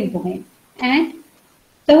second point. And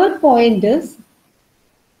third point is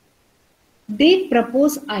they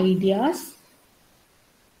propose ideas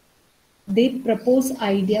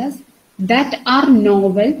that are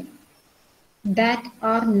novel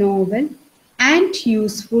and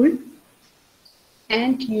useful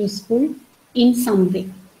in some way.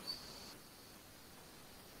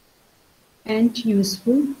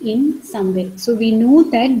 So we know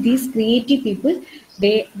that these creative people,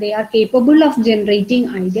 they are capable of generating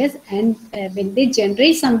ideas, and when they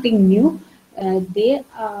generate something new, they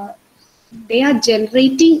are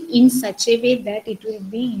generating in such a way that it will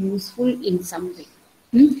be useful in some way.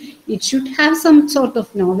 It should have some sort of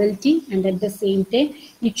novelty, and at the same time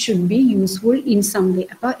it should be useful in some way.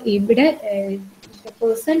 The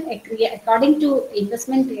person, according to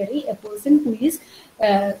investment theory, a person who is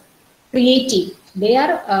creative, they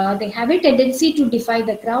have a tendency to defy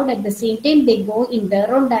the crowd. At the same time they go in their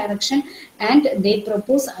own direction and they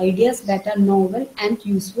propose ideas that are novel and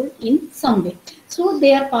useful in some way. So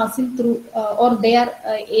they are passing through or they are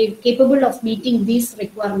capable of meeting these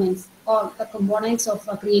requirements or the components of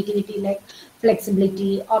creativity, like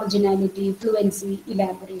flexibility, originality, fluency,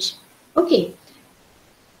 elaboration. Okay,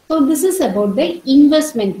 so this is about the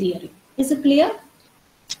investment theory. Is it clear?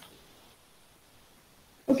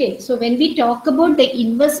 Okay, so when we talk about the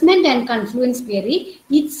investment and confluence theory,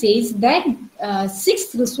 it says that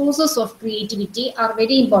 6 resources of creativity are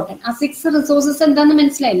very important. 6 resources എന്താണെന്ന്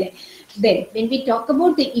മനസ്സിലായില്ലേ? Then when we talk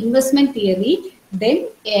about the investment theory, then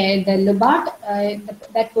the Lobart,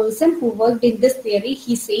 that person who worked in this theory,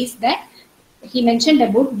 he says that he mentioned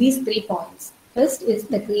about these 3 points. First is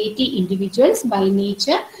the creative individuals by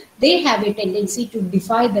nature, they have a tendency to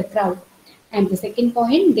defy the crowd. And the second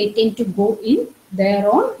point, they tend to go in their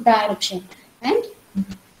own direction. And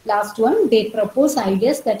last one, they propose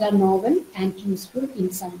ideas that are novel and useful in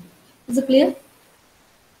some way. Is it clear?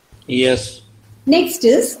 Yes. Next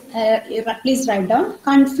is, please write down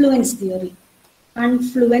confluence theory.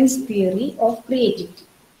 Confluence theory of creativity.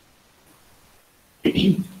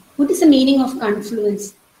 What is the meaning of confluence?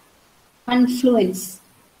 Confluence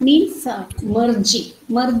means merging.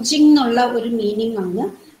 Merging ennulla oru meaning aanu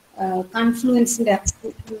confluence in the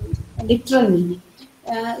literal meaning.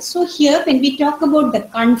 So here when we talk about the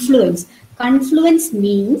confluence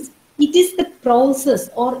means it is the process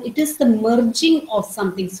or it is the merging of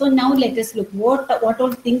something. So now let us look what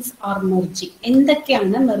all things are merging.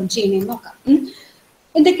 എന്തൊക്കെയാണ് merge ചെയ്യുന്നത് നോക്കാം.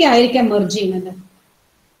 എന്തൊക്കെയായിരിക്കാം merge ചെയ്യുന്നത്?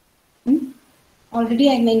 Already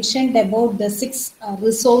I mentioned about the 6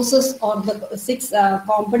 resources or the 6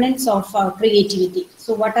 components of creativity. So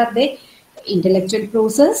what are they? Intellectual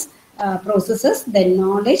processes, then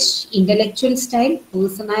knowledge, intellectual style,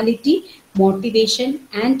 personality, motivation,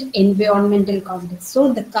 and environmental context. So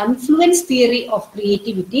the confluence theory of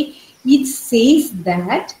creativity, it says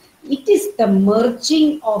that it is the merging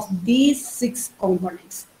of these 6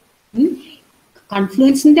 components.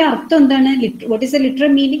 കൺഫ്ലുവൻസിന്റെ അർത്ഥം എന്താണ്? What is A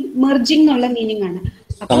literal meaning? Merging എന്നുള്ള meaning ആണ്.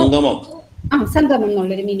 അപ്പൊ സംഗമം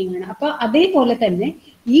എന്നുള്ളൊരു meaning ആണ്. അപ്പൊ അതേപോലെ തന്നെ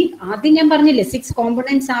ഈ ആദ്യം ഞാൻ പറഞ്ഞില്ലേ 6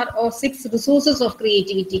 components are or 6 resources of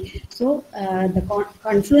creativity. So the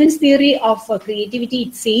confluence theory of creativity,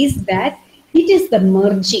 it says that it is the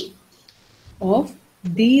merging of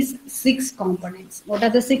these 6 components. What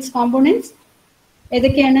are the 6 components?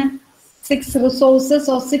 ഏതൊക്കെയാണ്? 6 resources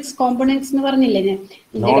or 6 components എന്ന് പറഞ്ഞില്ലേ ഞാൻ?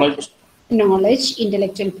 Knowledge,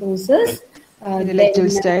 intellectual process, intellectual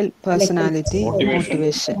style, personality,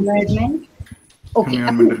 motivation. Environment. Okay.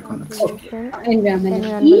 Environment.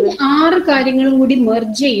 ഈ 6 കാര്യങ്ങളും കൂടി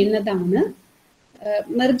merge ചെയ്യുന്നതാണ്,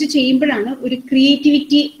 merge ചെയ്യുമ്പോഴാണ് ഒരു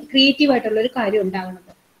ക്രിയേറ്റീവ് ആയിട്ടുള്ള ഒരു കാര്യം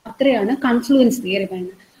ഉണ്ടാകുന്നത്. അത്രയാണ് കൺഫ്ലുവൻസ് തിയറി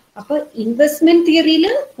പറയുന്നത്. അപ്പൊ ഇൻവെസ്റ്റ്മെന്റ് തിയറിയിൽ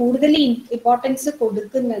കൂടുതൽ ഇമ്പോർട്ടൻസ്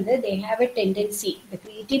കൊടുക്കുന്നത്, they have a tendency, the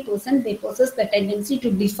creative person, they possess the tendency to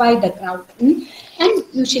defy the crowd, and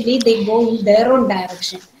usually they go in their own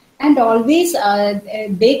direction, and always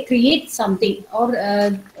they create something, or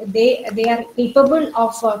they are capable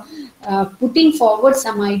of putting forward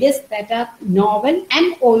some ideas that are novel, and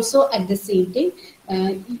also at the same time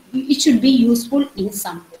it should be useful in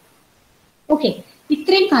some way. Okay.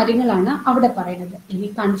 ഇത്രയും കാര്യങ്ങളാണ് അവിടെ പറയുന്നത്. ഇനി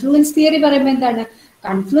confluence theory പറയുമ്പോൾ എന്താണ്?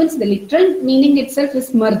 Confluence, the literal meaning itself is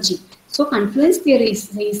merging. So confluence theory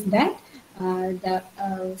says that the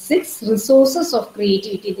 6 resources of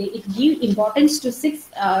creativity, it gives importance to 6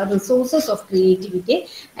 resources of creativity,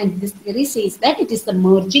 and this theory says that it is the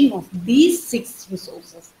merging of these 6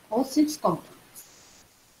 resources or 6 components.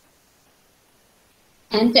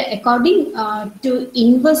 And according to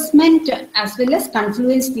investment as well as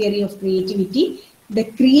confluence theory of creativity, the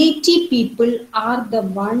creative people are the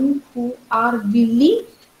one who are willing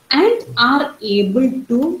and are able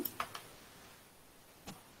to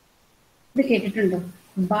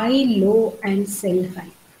buy low and sell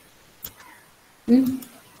high.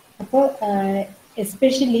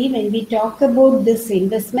 Especially when we talk about this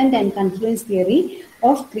investment and confluence theory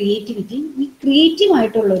of creativity, creative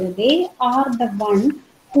aayittullavaru, they are the one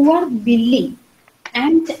who are willing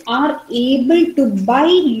and are able to buy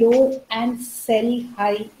low and sell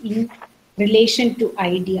high in relation to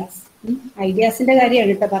ideas. Ideas inde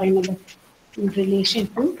karyana ita parayunnathu. In relation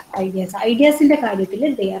to ideas. Ideas inde karyathil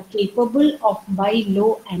they are capable of buy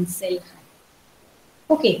low and sell high.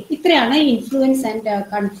 Okay, itrayana influence and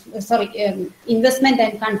investment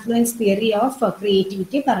and confluence theory of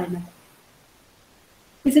creativity parayunnathu.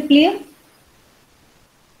 Is it clear?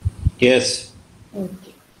 Yes.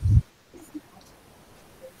 Okay.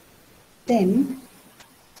 Then,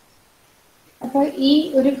 അപ്പോൾ ഈ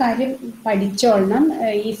ഒരു കാര്യം പഠിച്ചോളണം.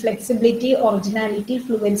 ഈ flexibility, originality,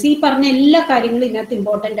 fluency, ഈ പറഞ്ഞ എല്ലാ കാര്യങ്ങളും ഇതിനകത്ത്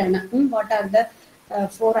ഇമ്പോർട്ടൻ്റ് ആണ്. What are the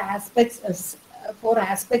four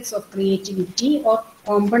aspects of creativity or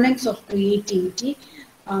components of creativity,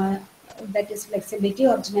 that is flexibility,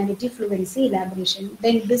 originality, fluency, elaboration.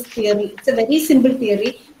 Then this theory, it's a very simple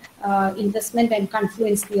theory, investment and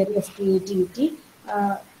confluence theory of creativity.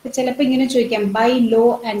 ചിലപ്പോൾ ഇങ്ങനെ ചോദിക്കാം, buy low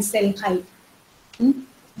and sell high.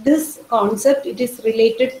 This concept, it is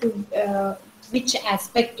related to which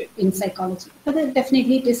aspect in psychology? But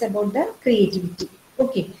definitely it is about the creativity.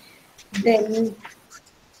 Okay. Then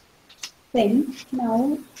now,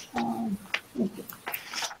 okay.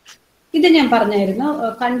 ഇത് ഞാൻ പറഞ്ഞായിരുന്നു,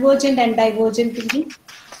 convergent and divergent thinking.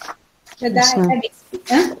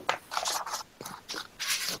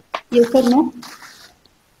 Yes or no?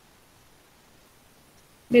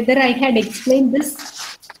 Whether I had explained this?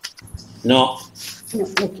 No. No.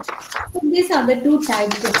 Okay. So these are the two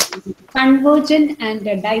types of thinking, convergent and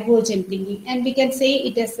divergent thinking, and we can say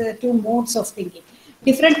it is 2 modes of thinking.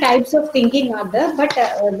 Different types of thinking are there, but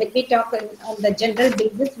when we talk on the general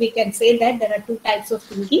basis, we can say that there are 2 types of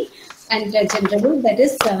thinking, and generally that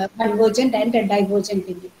is convergent and divergent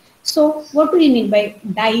thinking. So what do we mean by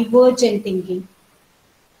divergent thinking?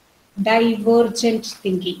 Divergent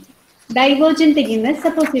thinking. Divergent thinking is,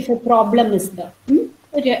 suppose if a problem is there.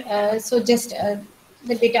 So just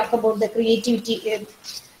when we talk about the creativity,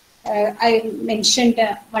 I mentioned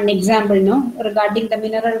one example regarding the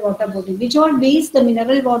mineral water bottle. Which all ways the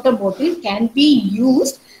mineral water bottle can be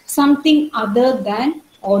used something other than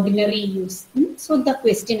ordinary use? So the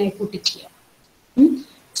question I put it here.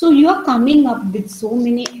 So you are coming up with so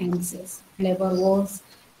many answers. Flower vase,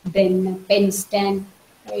 then pen stand.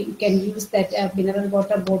 You can use that mineral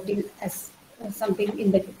water bottle as something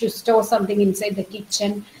to store something inside the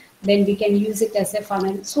kitchen. Then we can use it as a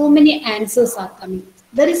funnel. So many answers are coming.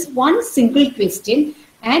 There is one single question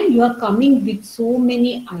and you are coming with so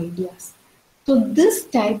many ideas. So this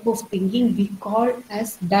type of thinking we call as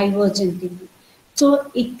divergent thinking. So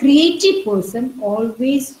a creative person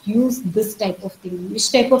always use this type of thinking. Which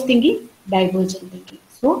type of thinking? Divergent thinking.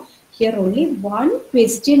 So here only one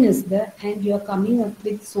question is there and you are coming up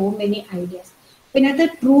with so many ideas. Another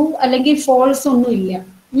true അല്ലെങ്കിൽ false ഒന്നും ഇല്ല.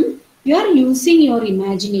 You are using your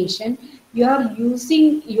imagination, you are using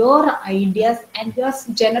your ideas and you are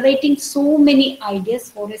generating so many ideas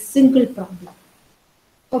for a single problem.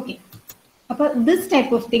 Okay. But this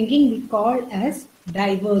type of thinking we call as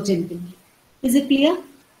divergent thinking. Is it clear?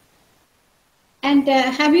 And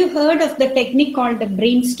have you heard of the technique called the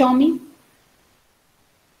brainstorming?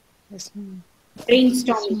 Yes, ma'am.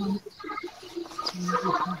 Brainstorming.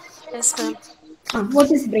 Yes, ma'am.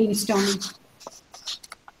 What is brainstorming?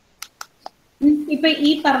 If I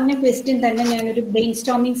പറഞ്ഞ question തന്നെ ഞാനൊരു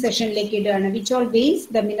brainstorming സെഷനിലേക്ക് ഇടുകയാണ്. Which all ways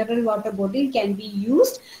the mineral water bottle can be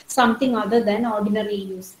used something other than ordinary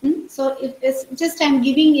use. So if it's just I'm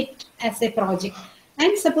giving it as a project.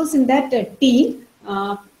 And suppose in that team,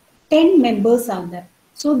 10 members are there.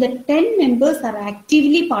 So the 10 members are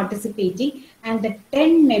actively participating and the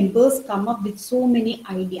 10 members come up with so many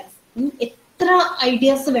ideas. എത്ര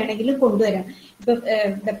ideas വേണമെങ്കിലും കൊണ്ടുവരാം.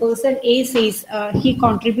 The person A says he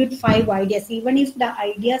contribute 5 ideas. Even if the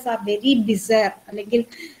ideas are very bizarre, അല്ലെങ്കിൽ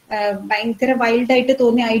ഭയങ്കര wild ആയിട്ട്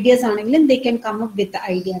തോന്നിയ ideas ആണെങ്കിലും they can come up with the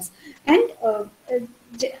ideas. And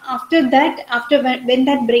after that, when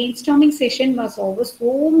that brainstorming session was over, so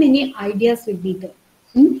many ideas will be there.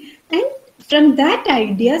 And from that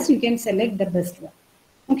ideas, you can select the best one.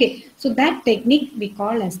 Okay, so that technique we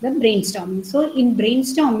call as the brainstorming. So in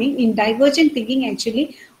brainstorming, in divergent thinking actually,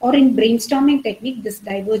 or in brainstorming technique, this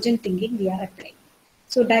divergent thinking we are applying.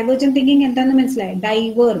 So divergent thinking എന്താണെന്ന് മനസ്സിലായി?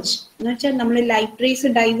 Diverge എന്ന് വെച്ചാൽ നമ്മൾ light rays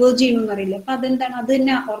diverge ചെയ്യുമെന്ന് അറിയില്ല. അപ്പൊ അതെന്താണ്? അത്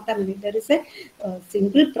തന്നെ ഓർത്താൽ മതി. There is a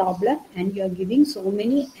simple problem and you are giving so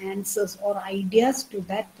many answers or ideas to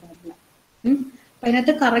that problem.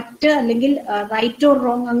 അതിനകത്ത് കറക്റ്റ് അല്ലെങ്കിൽ റൈറ്റ് ഓർ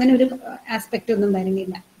റോങ് അങ്ങനെ ഒരു ആസ്പെക്ട് ഒന്നും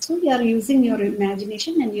വരുന്നില്ല. So you are using your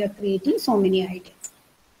imagination and you are creating so many ideas.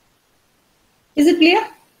 Is it clear?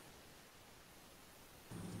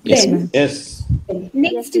 Yes, Then, yes.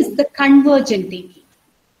 Next is the convergent thinking.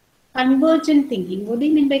 Convergent thinking. What do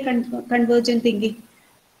you mean by convergent thinking?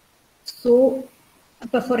 So,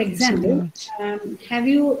 for example, have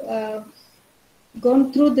you gone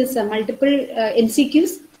through this multiple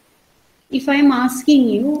MCQs? If I am asking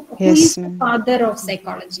you, who is the father of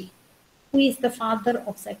psychology? Who is the father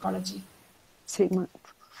of psychology? Sigmund.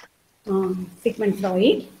 Sigmund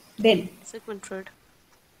Freud. Then Sigmund Freud.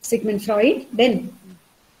 Sigmund Freud. Then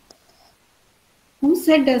who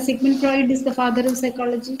said Sigmund Freud is the father of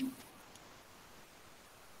psychology?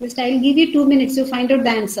 Just I will give you 2 minutes to find out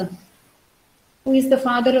the answer. Who is the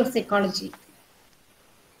father of psychology?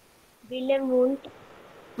 William Wundt.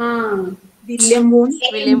 William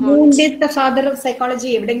Wundt is the father of psychology.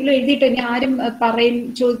 എവിടെങ്കിലും എഴുതിയിട്ട് ഇനി ആരും പറയും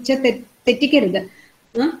ചോദിച്ച തെറ്റിക്കരുത്.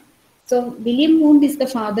 So William Wundt is the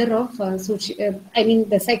father of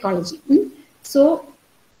the psychology. So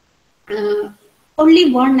only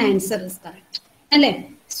one answer is correct.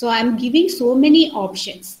 So I am giving so many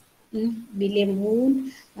options. William Wundt,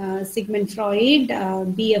 Sigmund Freud,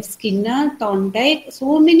 B.F. Skinner, Thorndike, so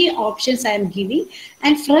many options I am giving,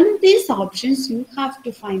 and from these options you have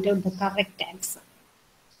to find out the correct answer.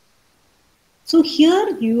 So here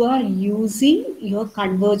you are using your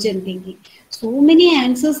convergent thinking. So many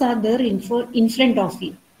answers are there in front of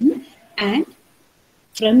you, and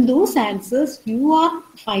from those answers you are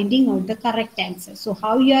finding out the correct answer. So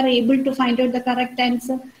how you are able to find out the correct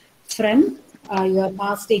answer? From your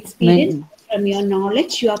past experience, from your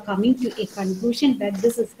knowledge, you are coming to a conclusion that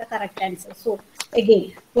this is the correct answer. So again,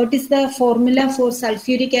 what is the formula for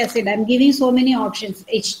sulfuric acid? I'm giving so many options: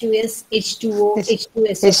 H2S, H2O,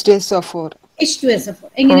 H2SO. H2SO4. H2SO4.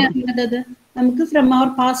 എങ്ങനെയാണ് അത്? നമുക്ക് from our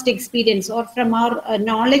past experience or from our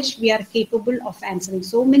knowledge we are capable of answering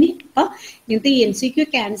so many. ഇന്നത്തെ MCQ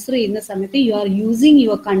answer ചെയ്യുന്ന സമയത്ത് you are using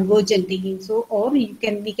your convergent thinking. So or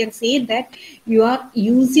we can say that you are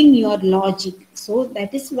using your logic. So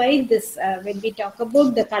that is why this when we talk about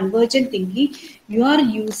the convergent thinking, you are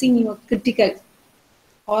using your critical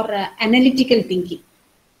or analytical thinking.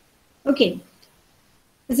 Okay,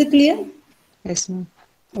 is it clear? Yes, ma'am.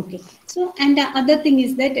 Okay, so and the other thing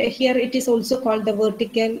is that here it is also called the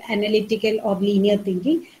vertical, analytical or linear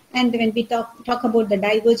thinking. And when we talk about the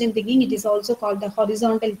divergent thinking, it is also called the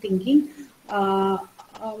horizontal thinking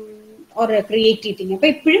or a creative thinking.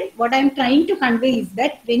 But what I am trying to convey is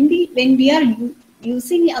that when we are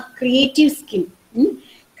using a creative skill,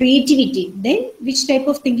 creativity, then which type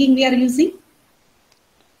of thinking we are using?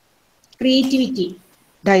 Creativity.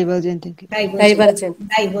 Divergent thinking.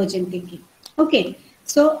 Divergent thinking. Okay.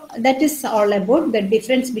 So that is all about the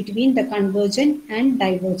difference between the convergent and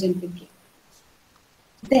divergent thinking.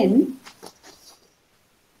 Then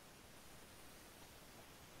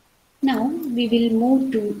now we will move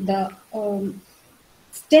to the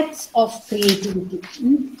steps of creativity.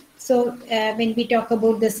 So when we talk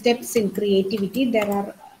about the steps in creativity, there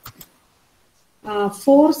are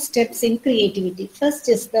 4 steps in creativity. First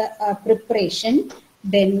is the preparation,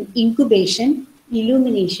 then incubation,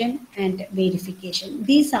 illumination, and verification.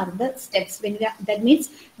 These are the steps. That means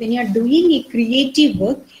when you are doing a creative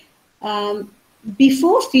work,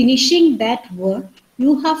 before finishing that work,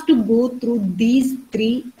 you have to go through these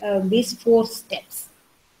 4 steps.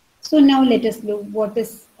 So now let us know what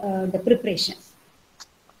is the preparation.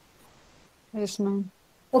 Yes, ma'am.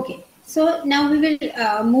 Okay, so now we will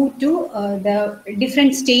move to the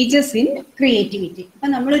different stages in creativity.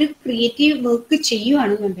 Now, we creative work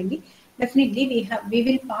definitely we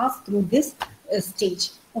will pass through this stage.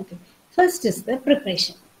 Okay, first is the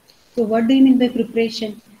preparation. So what do you mean by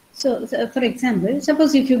preparation? So for example,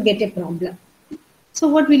 suppose if you get a problem, so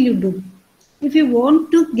what will you do? If you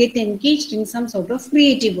want to get engaged in some sort of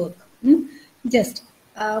creative work, just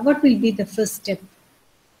what will be the first step?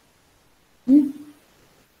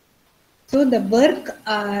 So the work,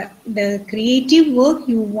 the creative work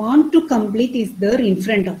you want to complete is there in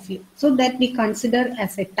front of you. So that we consider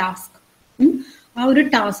as a task. Or a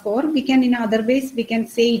task, or we can, in other ways, we can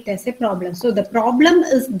say it as a problem. So the problem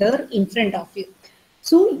is there in front of you.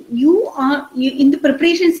 So you in the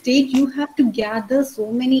preparation stage, you have to gather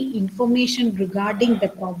so many information regarding the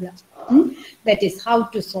problem. That is how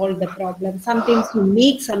to solve the problem. Sometimes you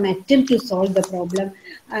make some attempt to solve the problem.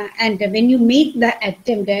 And when you make the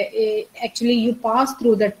attempt, actually you pass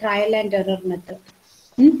through the trial and error method.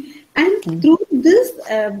 And through this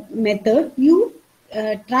method, you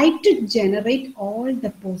try to generate all the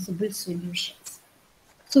possible solutions.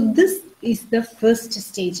 So this is the first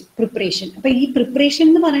stage, preparation. But in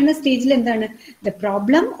preparation stage, the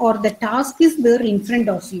problem or the task is there in front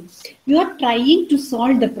of you. You are trying to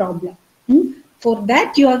solve the problem. For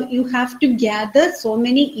that, you have to gather so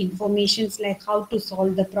many informations like how to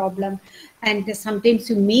solve the problem, and sometimes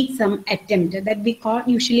you make some attempt that we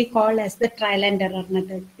usually call as the trial and error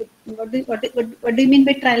method. What do you mean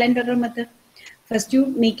by trial and error method? First, you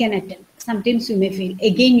make an attempt. Sometimes you may fail.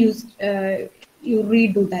 Again, you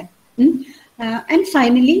redo that. And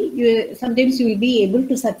finally, sometimes you will be able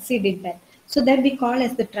to succeed in that. So that we call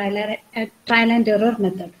as the trial and error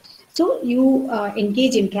method. So you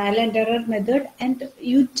engage in trial and error method, and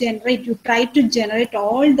you try to generate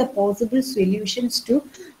all the possible solutions to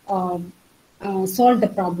solve the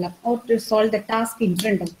problem or to solve the task in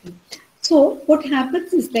front of you. So what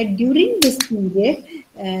happens is that during this period,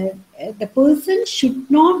 the person should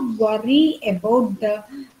not worry about the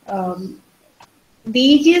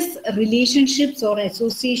various relationships or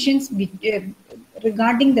associations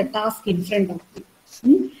regarding the task in front of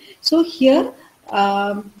you. So here,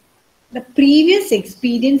 the previous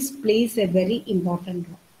experience plays a very important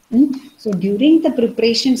role. So during the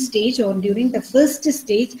preparation stage or during the first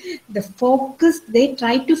stage, they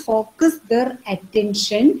try to focus their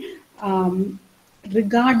attention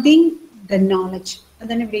regarding the knowledge.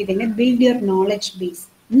 Build your knowledge base.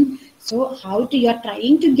 So you are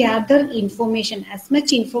trying to gather information, as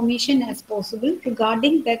much information as possible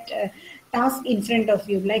regarding that task in front of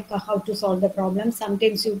you, like how to solve the problem.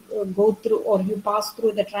 Sometimes you go through or you pass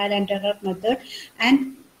through the trial and error method,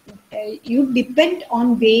 and you depend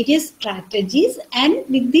on various strategies, and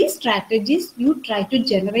with these strategies you try to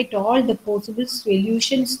generate all the possible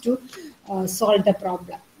solutions to solve the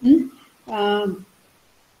problem.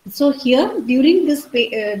 So here, during this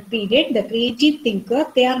period, the creative thinker,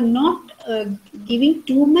 they are not giving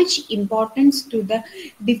too much importance to the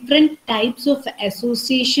different types of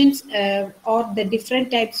associations or the different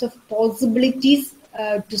types of possibilities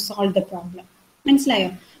to solve the problem. മനസ്സിലായോ?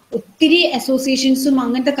 ഒത്തിരി അസോസിയേഷൻസും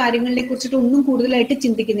അങ്ങനത്തെ കാര്യങ്ങളെ കുറിച്ചിട്ട് ഒന്നും കൂടുതലായിട്ട്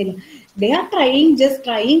ചിന്തിക്കുന്നില്ല. They are just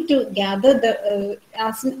trying to gather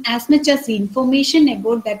as much as information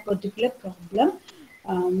about that particular problem.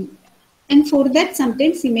 And for that,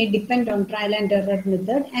 sometimes he may depend on trial and error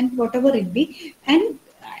method and whatever it be. And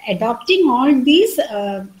adopting all these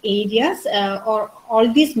areas or all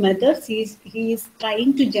these methods, he is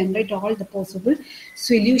trying to generate all the possible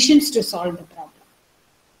solutions to solve the problem.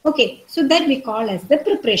 Okay, so that we call as the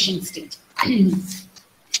preparation stage.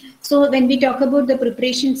 So when we talk about the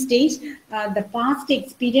preparation stage, the past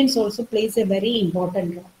experience also plays a very important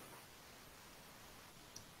role.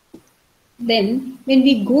 Then when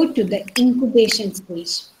we go to the incubation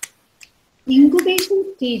stage,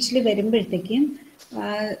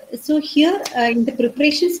 So here in the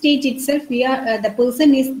preparation stage itself,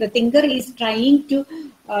 the thinker is trying to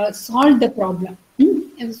solve the problem.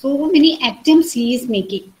 And so many attempts he is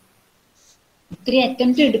making. 3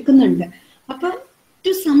 attempts എടുക്കുന്നുണ്ട്. അപ്പോൾ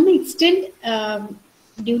to some extent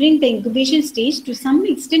during the incubation stage, to some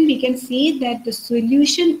extent we can say that the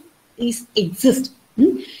solution exists.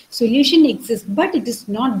 Solution exists, but it is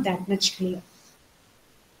not that much clear.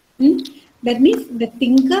 That means the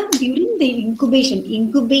thinker during the incubation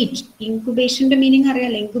the meaning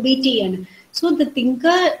അറിയാലോ, incubate ചെയ്യാണ്. So the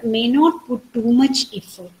thinker may not put too much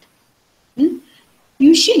effort.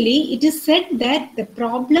 Usually it is said that the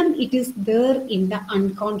problem, it is there in the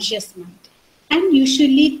unconscious mind, and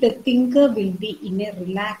usually the thinker will be in a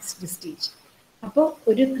relaxed stage. അപ്പോൾ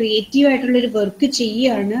ഒരു creative ആയിട്ടുള്ള ഒരു work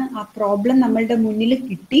ചെയ്യാണ്, ആ problem നമ്മളുടെ മുന്നിൽ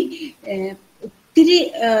കിട്ടി, ഒത്തിരി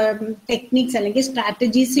ടെക്നിക്സ് അല്ലെങ്കിൽ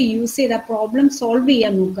സ്ട്രാറ്റജീസ് യൂസ് ചെയ്ത് ആ പ്രോബ്ലം സോൾവ്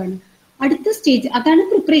ചെയ്യാൻ നോക്കുകയാണ്. അടുത്ത സ്റ്റേജ് അതാണ്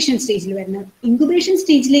പ്രിപ്പറേഷൻ സ്റ്റേജിൽ വരുന്നത്. ഇൻക്യുബേഷൻ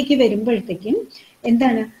സ്റ്റേജിലേക്ക് വരുമ്പോഴത്തേക്കും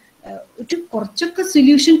എന്താണ്, ഒരു കുറച്ചൊക്കെ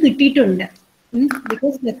സൊല്യൂഷൻ കിട്ടിയിട്ടുണ്ട്.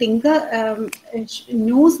 Because the thinker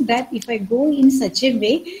knows that if I go in such a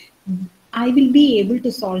way, I will be able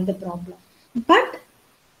to solve the problem. But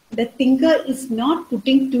the thinker is not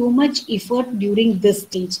putting too much effort during this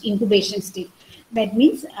stage, incubation stage. That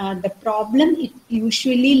means the problem, it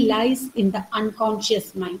usually lies in the unconscious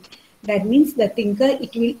mind. That means the thinker,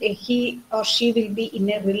 he or she will be in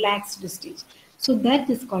a relaxed stage. So that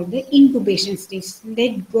is called the incubation stage.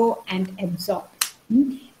 Let go and absorb.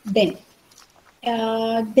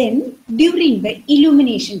 Then during the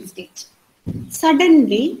illumination stage,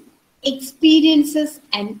 suddenly experiences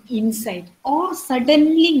an insight or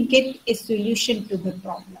suddenly get a solution to the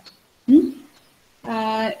problem.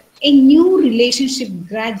 A new relationship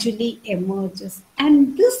gradually emerges,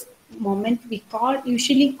 and this moment we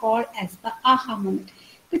usually call as the aha moment.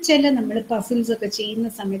 ഇപ്പൊ ചില നമ്മൾ puzzles ഒക്കെ ചെയ്യുന്ന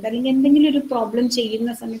സമയത്ത് അല്ലെങ്കിൽ എന്തെങ്കിലും ഒരു problem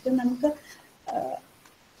ചെയ്യുന്ന സമയത്ത് നമുക്ക്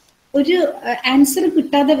ഒരു ആൻസർ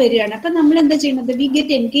കിട്ടാതെ വരികയാണ്. അപ്പൊ നമ്മൾ എന്താ ചെയ്യുന്നത്, we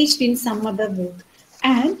get engaged in some other work,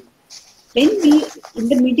 and when we in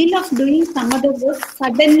the middle of doing some other work,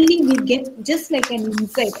 suddenly we get just like an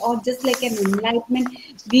insight or just like an enlightenment,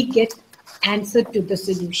 we get answer to the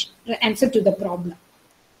solution, answer to the problem.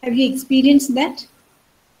 Have you experienced that?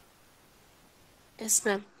 Yes,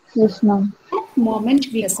 ma'am. Yes, ma'am. That moment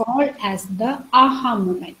we call as the aha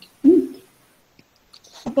moment.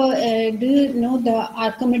 Do you know the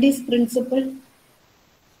Archimedes principle?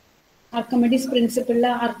 Archimedes,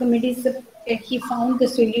 he found the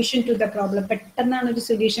solution to the problem. പെട്ടെന്നാണ് ഒരു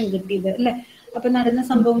solution കിട്ടിയത് അല്ലെ. അപ്പൊ നടന്ന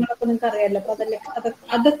സംഭവങ്ങളൊക്കെ നിങ്ങൾക്ക് അറിയാലോ. അപ്പൊ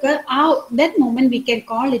അതൊക്കെ that moment we can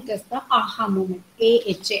call it as the aha moment,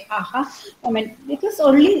 AHA, aha moment, because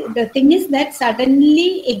only the thing is that suddenly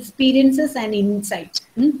experiences an insight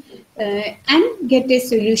and get a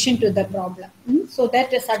solution to the problem, so that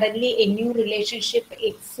suddenly a new relationship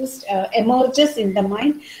emerges in the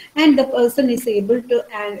mind, and the person is able to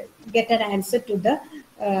get an answer to the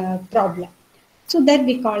problem. So that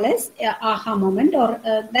we call as aha moment, or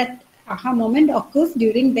that aha moment occurs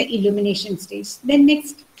during the illumination stage. Then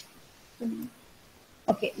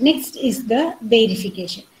next is the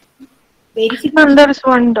verification. And there is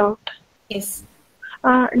one doubt. Yes.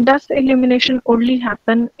 Does illumination only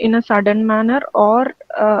happen in a sudden manner, or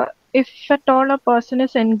if at all a person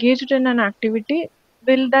is engaged in an activity,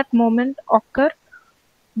 will that moment occur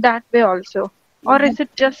that way also, or is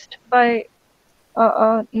it just by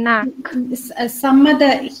knack?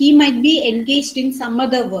 He might be engaged in some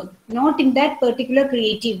other work, not in that particular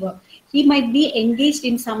creative work. He might be engaged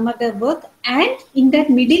in some other work, and in that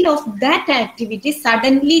middle of that activity,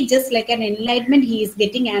 suddenly, just like an enlightenment, he is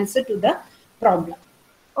getting answer to the problem.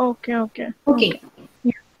 Okay.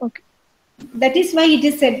 Yeah, okay. That is why it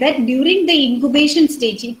is said that during the incubation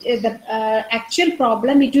stage, the actual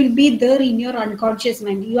problem, it will be there in your unconscious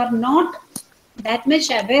mind. You are not that much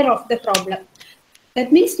aware of the problem. That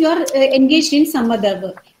means you are engaged in some other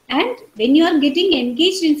work. And when you are getting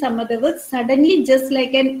engaged in some other work, suddenly just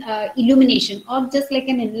like an illumination or just like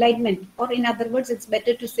an enlightenment, or in other words, it's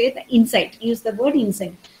better to say the insight. Use the word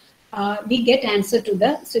insight. We get answer to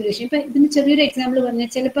the solution. ഇപ്പൊ ഇതിന് ചെറിയൊരു example പറഞ്ഞാൽ,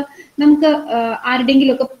 ചിലപ്പോൾ നമുക്ക്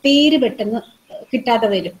ആരുടെങ്കിലും ഒക്കെ പേര് പെട്ടെന്ന് കിട്ടാതെ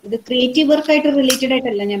വരും. ഇത് ക്രിയേറ്റീവ് വർക്കായിട്ട് റിലേറ്റഡ്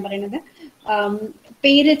ആയിട്ടല്ല ഞാൻ പറയുന്നത്.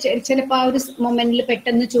 പേര് ചിലപ്പോൾ ആ ഒരു മൊമെന്റിൽ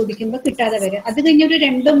പെട്ടെന്ന് ചോദിക്കുമ്പോൾ കിട്ടാതെ വരും. അത് കഴിഞ്ഞ ഒരു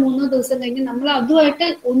 2-3 ദിവസം കഴിഞ്ഞ് നമ്മൾ അതുമായിട്ട്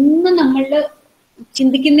ഒന്നും നമ്മൾ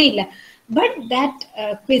ചിന്തിക്കുന്നേ ഇല്ല. But that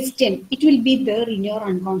question, it will be there in your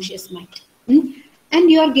unconscious mind, and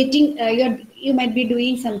you are getting you might be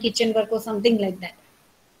doing some kitchen work or something like that.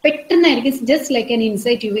 Pettanayirikkum, just like an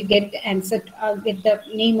insight, you will get answer, get the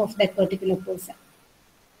name of that particular person.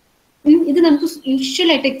 ഇത് നമുക്ക് usual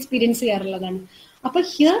ആയിട്ട് experience ചെയ്യാറുള്ളതാണ്. But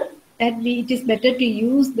here, it is better to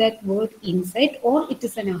use that word insight, or it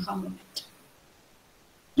is an aha moment.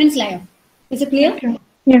 Is it clear? Okay.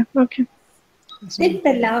 Yeah, okay. Then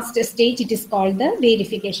the last stage, it is called the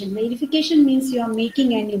verification. Verification means you are making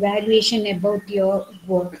an evaluation about your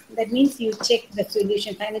work. That means you check the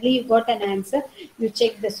solution. Finally, you got an answer. You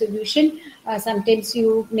check the solution. Sometimes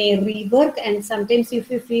you may rework, and sometimes if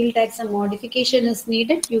you feel that some modification is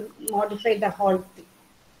needed, you modify the whole thing.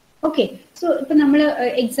 Okay, so ഇപ്പൊ നമ്മൾ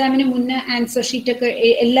എക്സാമിന് മുന്നേ answer sheet ഒക്കെ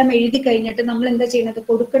എല്ലാം എഴുതി കഴിഞ്ഞിട്ട് നമ്മൾ എന്താ ചെയ്യുന്നത്?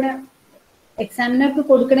 കൊടുക്കണ examiner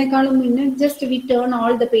കൊടുക്കണേക്കാളും മുന്നേ just we turn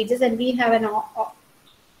all the pages and we have an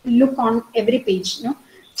look on every page, no?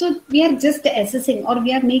 So we are just assessing, or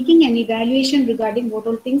we are making an evaluation regarding what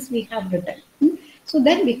all things we have written. So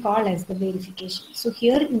that we call as the verification. So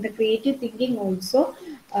here in the creative thinking also,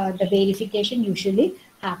 the verification usually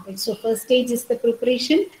happens. So first stage is the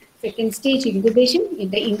preparation. Second stage, incubation. In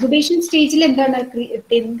the incubation stage,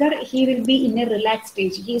 thinker, he will be in a relaxed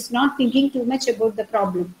stage. He is not thinking too much about the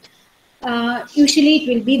problem. Usually it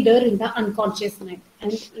will be there in the unconscious mind.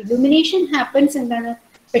 And illumination happens in the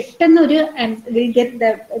and will get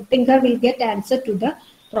the thinker will get answer to the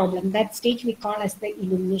problem. That stage we call as the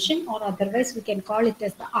illumination, or otherwise we can call it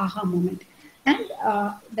as the aha moment. And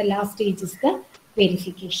the last stage is the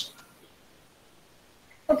verification.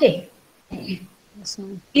 Okay.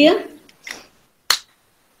 Clear?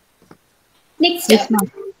 Next. Yes, ma'am.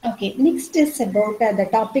 Okay, next is about the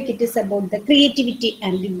topic. It is about the creativity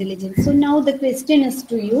and intelligence. So now the question is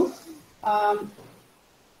to you.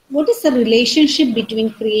 What is the relationship between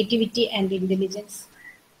creativity and intelligence?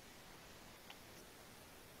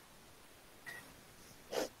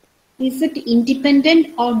 Is it independent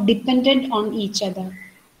or dependent on each other?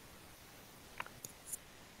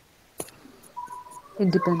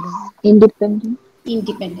 Independent.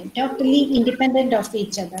 Independent, totally independent of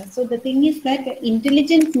each other. So the thing is that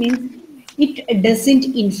intelligence means it doesn't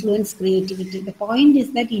influence creativity. The point is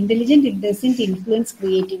that intelligent, it doesn't influence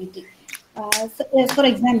creativity. For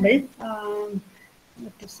example,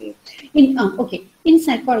 what to say? In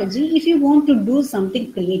psychology, if you want to do something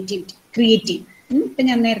creative, ഇപ്പം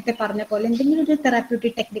ഞാൻ നേരത്തെ പറഞ്ഞ പോലെ എന്തെങ്കിലും ഒരു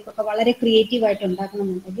therapeutic technique ഒക്കെ വളരെ creative ആയിട്ട്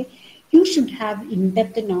ഉണ്ടാക്കണമെന്നുണ്ടെങ്കിൽ you should have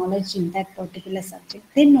in-depth knowledge in that particular subject.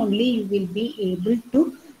 Then only you will be able to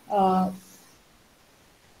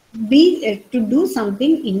to do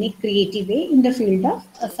something in a creative way in the field of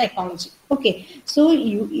psychology. Okay, so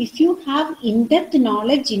if you have in-depth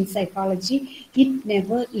knowledge in psychology, it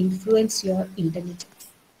never influence your intelligence.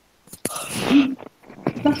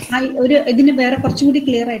 ഇതിന് വേറെ കുറച്ചും കൂടി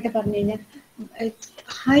clear ആയിട്ട് പറഞ്ഞു കഴിഞ്ഞാൽ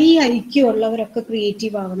high IQ ഉള്ളവരൊക്കെ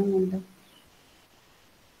creative ആവണമെന്നുണ്ട്.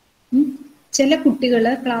 ചില കുട്ടികൾ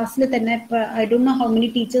ക്ലാസ്സിൽ തന്നെ, I don't know how many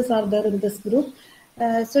teachers are there in this group,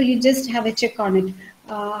 so you just have a check on it.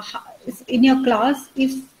 In your class,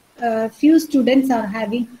 if few students are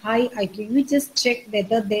having high IQ, you just check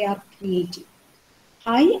whether they are creative.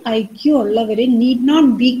 High IQ ഉള്ളവരെ need not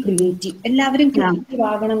be creative. എല്ലാവരും creative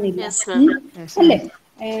ആകണമെന്നില്ല അല്ലേ?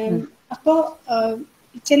 അപ്പോ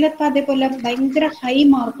ചിലപ്പോൾ അതേപോലെ ഭയങ്കര high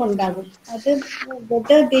mark ഉണ്ടാകും. അത്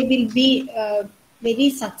whether they will be very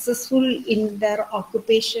successful in their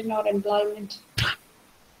occupation or employment.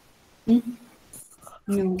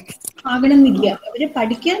 No. ആകണമെന്നില്ല. അവര്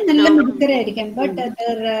പഠിക്കാൻ നല്ല മിടുക്കരായിരിക്കാം, but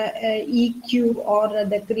other EQ or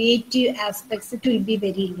the creative aspects it will be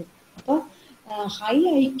very low. അപ്പോൾ ഹൈ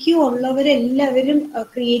IQ ഉള്ളവരെല്ലാവരും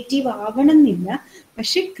ക്രിയേറ്റീവ് ആകണമെന്നില്ല.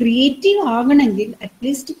 പക്ഷെ ക്രിയേറ്റീവ് ആകണമെങ്കിൽ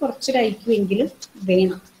അറ്റ്ലീസ്റ്റ് കുറച്ചൊരു IQ എങ്കിലും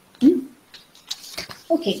വേണം.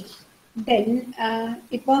 ഓക്കെ, ദെൻ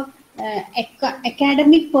ഇപ്പോൾ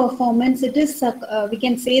academic performance, it is we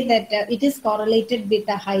can say that it is correlated with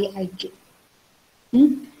a high IQ.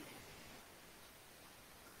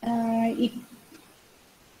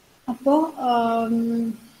 അപ്പോൾ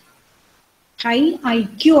high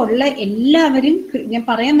IQ ഉള്ള എല്ലാവരും, ഞാൻ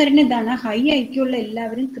പറയാൻ വരുന്ന ഇതാണ്, ഹൈ IQ ഉള്ള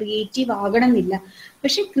എല്ലാവരും ക്രിയേറ്റീവ് ആകണമെന്നില്ല.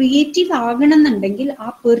 പക്ഷെ ക്രിയേറ്റീവ് ആകണമെന്നുണ്ടെങ്കിൽ ആ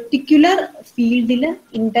പെർട്ടിക്കുലർ ഫീൽഡിൽ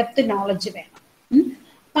ഇൻഡെപ്ത് നോളജ് വേണം.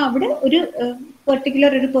 അപ്പൊ അവിടെ ഒരു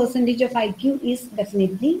പെർട്ടിക്കുലർ ഒരു percentage of IQ is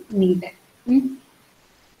definitely needed.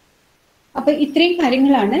 അപ്പൊ ഇത്രയും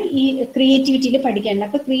കാര്യങ്ങളാണ് ഈ ക്രിയേറ്റിവിറ്റിയിൽ പഠിക്കേണ്ടത്.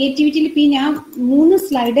 അപ്പൊ ക്രിയേറ്റിവിറ്റിയിൽ ഇപ്പൊ ഞാൻ 3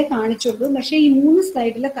 സ്ലൈഡ് കാണിച്ചുള്ളൂ, പക്ഷെ ഈ 3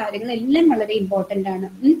 സ്ലൈഡിലെ കാര്യങ്ങളെല്ലാം വളരെ ഇമ്പോർട്ടൻ്റ് ആണ്.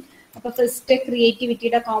 അപ്പൊ ഫസ്റ്റ്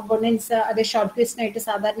ക്രിയേറ്റിവിറ്റിയുടെ കോമ്പോണൻസ്, അത് ഷോർട്ട് ക്വസ്റ്റ്യൻ ആയിട്ട്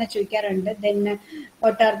സാധാരണ ചോദിക്കാറുണ്ട്. Then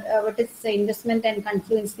what is investment and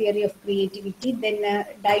confluence theory of creativity, then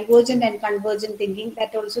divergent and convergent thinking,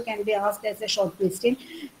 that also can be asked as a short question.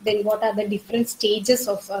 Then what are the different stages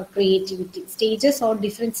of creativity, stages or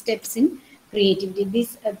different steps in creativity.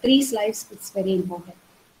 These 3 slides is very important.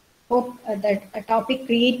 Hope that topic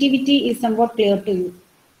creativity is somewhat clear to you.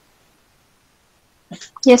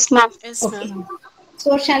 Yes, ma'am. Yes, Okay. ma'am. So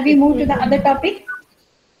shall we move to the other topic?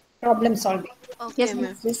 Problem solving. Okay,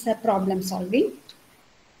 ma'am. This is a problem solving.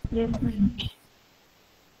 Yes, ma'am.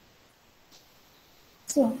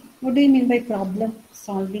 So what do you mean by problem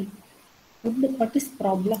solving? What is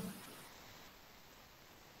problem?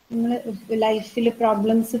 ലൈഫിൽ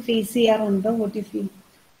problems face ചെയ്യാറുണ്ടോ? What you feel?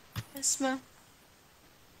 Yes, ma'am.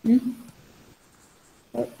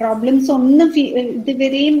 Problems ഒന്നും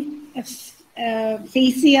ഇതുവരെയും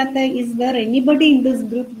face ചെയ്യാത്ത is there anybody in this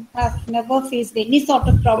group have never faced any sort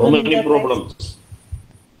of So problem in many their life? problems.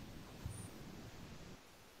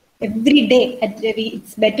 Every day,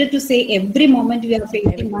 it's better to say every moment we are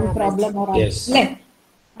facing one problem or other. Yes.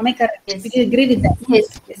 Am I correct? Yes. Do you agree with that? Yes.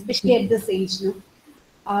 Especially at this age, no?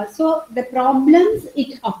 So the problems,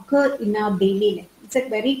 it occur in our daily life. It's a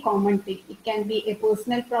very common thing. It can be a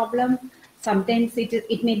personal problem. Sometimes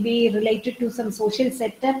it may be related to some social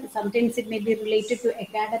setup. Sometimes it may be related to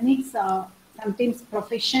academics. Sometimes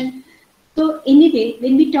profession. So anyway,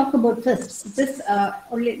 when we talk about first, this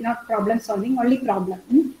only not problem solving, only problem.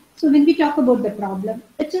 So when we talk about the problem,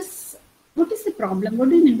 it is, what is the problem? What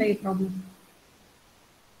do you mean by a problem?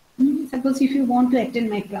 Suppose if you want to attend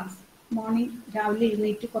my class, morning, രാവിലെ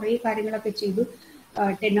എഴുന്നേറ്റ് കുറേ കാര്യങ്ങളൊക്കെ ചെയ്തു,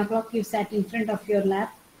 10 o'clock you sat in front of your lab,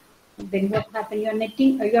 then what happened?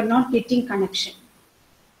 You are not getting connection.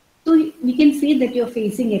 So we can say that you are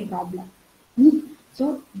facing a problem. So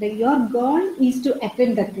your goal is to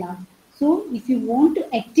attend the class. So if you want to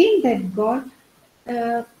attain that goal,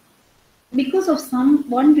 because of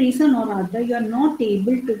one reason or other, you are not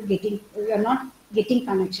able to getting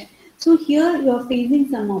connection. So here you are facing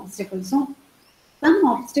some obstacles. So some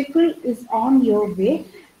obstacle is on your way,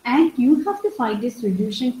 and you have to find a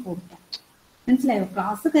solution for that. മനസ്സിലായോ?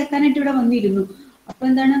 Class കേൾക്കാനായിട്ട് ഇവിടെ വന്നിരുന്നു, അപ്പൊ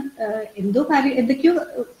എന്താണ്, എന്തൊക്കെയോ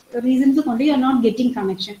reasons കൊണ്ട് you are not getting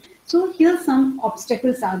connection. So here some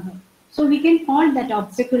obstacles are there. So we can call that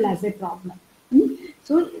obstacle as a problem.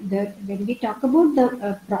 So when we talk about the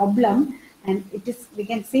problem, and we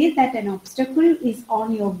can say that an obstacle is on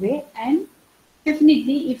your way, and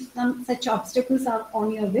definitely if some such obstacles are on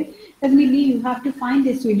your way, definitely you have to find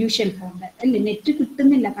a solution for that. Net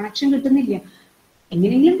കിട്ടുന്നില്ല, connection കിട്ടുന്നില്ല,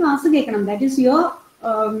 എങ്ങനെയെങ്കിലും class കേൾക്കണം, that is your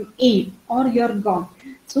aim or your goal.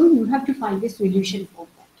 So you have to find a solution for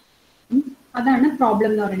that. അതാണ് problem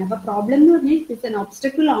എന്ന് പറയുന്നത്. അപ്പൊ problem എന്ന് പറഞ്ഞാൽ it's an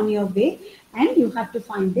obstacle on your way and you have to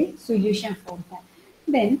find a solution for that.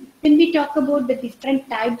 Then when we talk about the different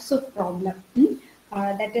types of problem,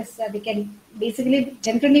 that is we can basically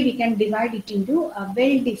generally we can divide it into a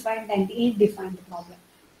well-defined and ill-defined problem.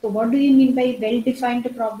 So what do you mean by well-defined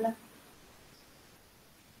problem?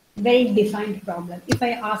 Well-defined problem. If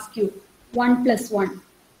I ask you 1 plus 1,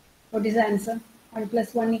 what is the answer? 1 plus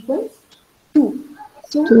 1 equals 2.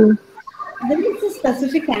 So there is a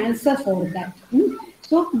specific answer for that.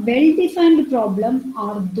 So well-defined problem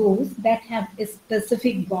are those that have a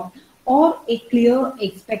specific goal or a clear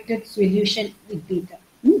expected solution with data.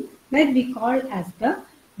 That we call as the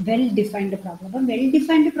well-defined problem. അപ്പം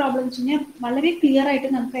well-defined problem എന്ന് വെച്ചാൽ വളരെ clear ആയിട്ട്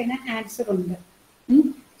നമുക്ക് അതിന് answer ഉണ്ട്.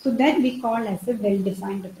 So that we call as a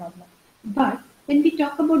well-defined problem. But when we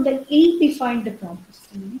talk about the ill-defined problems,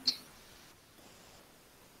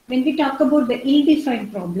 when we talk about the ill-defined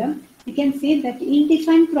problem, we can say that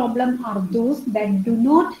ill-defined problem are those that do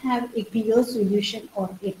not have a clear solution or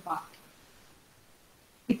a path.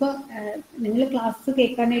 ഇപ്പൊ നിങ്ങൾ class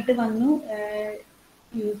കേൾക്കാനായിട്ട് വന്നു,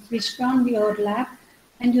 you switched on your lab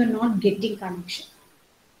and you are not getting connection.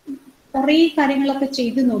 കുറേ കാര്യങ്ങളൊക്കെ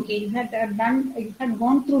ചെയ്തു നോക്കി, you had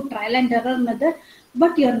gone through trial and error method,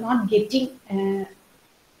 but you are not getting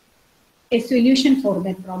a solution for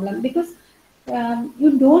that problem because you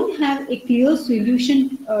don't have a clear solution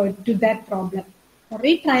to that problem.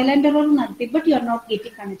 Correct trial and error നടത്തി, but you are not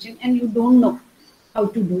getting connection and you don't know how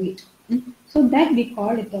to do it. So that we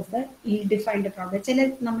call it as a ill-defined problem. ചില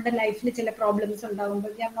നമ്മുടെ ലൈഫിൽ ചില problems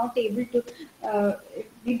ഉണ്ടാകുമ്പോൾ we are not able to,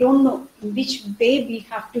 we don't know in which way we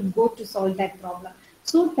have to go to solve that problem.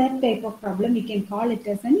 So that type of problem we can call it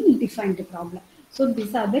as an ill-defined problem. So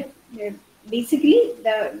these are the basically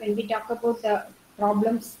when we talk about the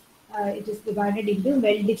problems, it is divided into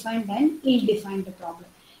well-defined and ill-defined problem.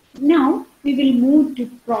 Now we will move to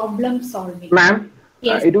problem solving. Ma'am,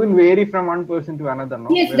 yes. It will vary from one person to another, no?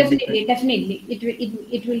 Yes, definitely.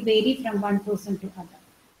 It will vary from one person to other.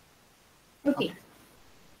 Okay.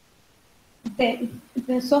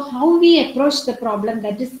 So how we approach the problem,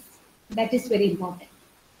 that is very important.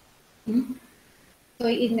 So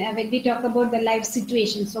when we talk about the life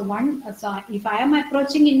situation, so if I am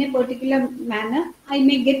approaching in a particular manner, I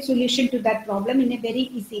may get solution to that problem in a very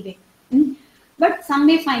easy way. but some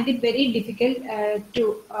may find it very difficult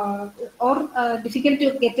difficult to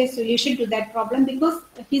get a solution to that problem because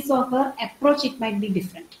his or her approach it might be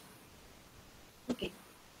different. Okay.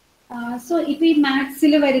 So if we maths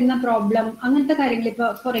വരുന്ന problem അങ്ങനത്തെ കാര്യങ്ങൾ ഇപ്പോൾ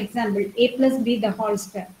for example a plus b the whole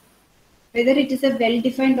square, whether it is a well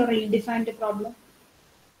defined or ill defined problem.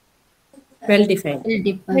 Well defined.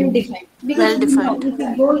 Well defined. Because Well defined. if we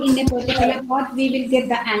go in a particular path, we will get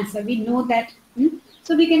the answer. We know that.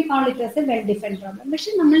 So we can call it as a well defined problem. But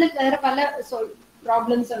നമ്മൾ വേറെ പല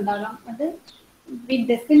problems ഉണ്ടാകാം. അത് we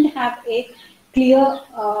doesn't have a clear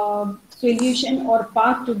solution or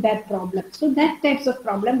path to that problem. So that types of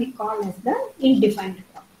problem we call as the ill-defined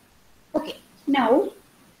problem. Okay. Now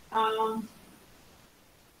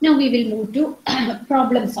we will move to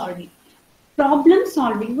problem solving. Problem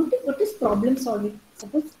solving. What is problem solving?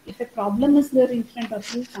 Suppose if a problem is there in front of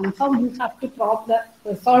you, somehow you have to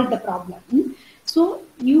solve the problem. So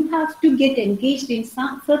you have to get engaged in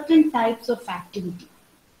some certain types of activity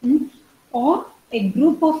or a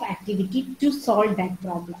group of activity to solve that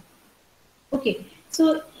problem. Okay, so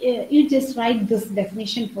you just write this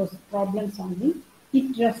definition for problem solving. It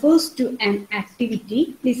refers to an activity.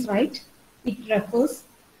 Please write. It refers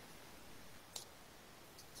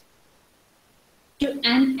to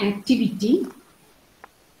an activity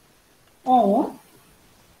or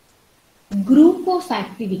group of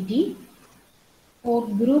activity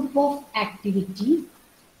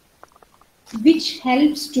which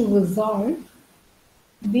helps to resolve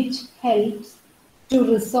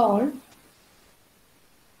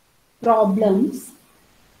problems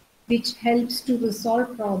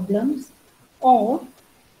or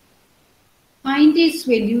find a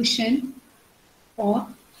solution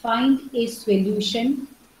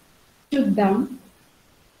to them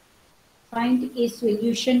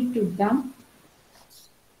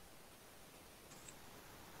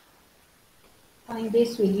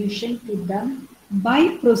by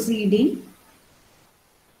proceeding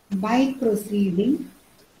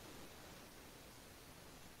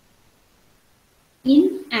in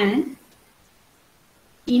an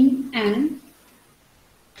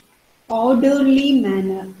orderly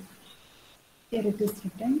manner. Here it is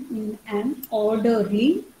written, in an orderly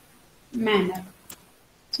manner.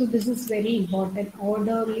 So this is very important.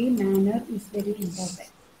 Orderly manner is very important.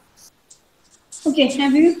 Okay,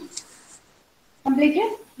 have you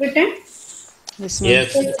completed? Written? Yes, ma'am.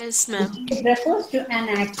 Yes. Yes, ma'am. It refers to an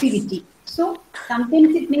activity. So sometimes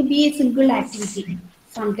it may be a single activity.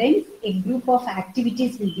 Sometimes a group of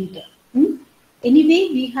activities will be there. Anyway,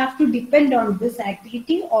 we have to depend on this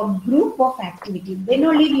activity or group of activity. Then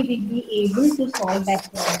only we will be able to solve that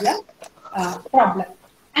problem.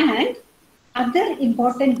 And other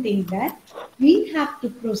important thing that we have to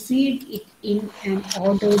proceed it in an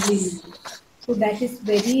orderly manner. So that is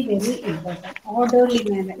very, very important. Orderly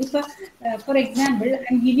manner. If, for example,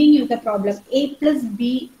 I'm giving you the problem a plus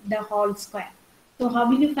b the whole square. So how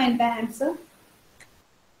will you find the answer?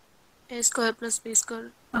 A square plus b square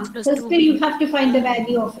plus First 2b. you have to find the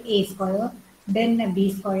value of a square, then a b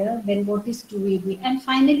square, then what is 2ab, and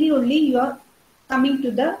finally only you are coming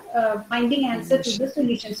to the finding answer to the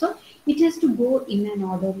solution. So it has to go in an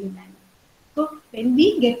orderly manner. So when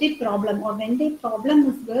we get a problem or when the problem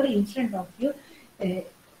is there in front of you,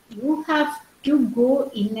 you have to go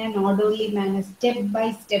in an orderly manner, step by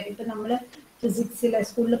step. If we ഫിസിക്സിലെ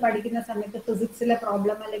സ്കൂളിൽ പഠിക്കുന്ന സമയത്ത് ഫിസിക്സിലെ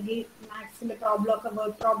problem അല്ലെങ്കിൽ മാത്സിലെ problem ഒക്കെ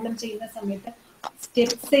word problem ചെയ്യുന്ന സമയത്ത്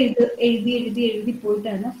steps എഴുതി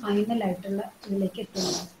പോയിട്ടാണ് final ആയിട്ടുള്ള ഇതിലേക്ക്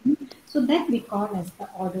എത്തുന്നത്. So that we call as the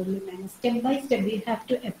orderly manner. Step by step we have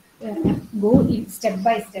to go in step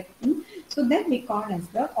by step. So that we call as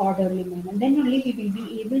the orderly manner. Then only we will be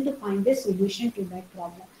able to find a solution to that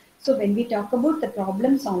problem. So when we talk about the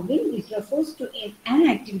problem solving, it refers to an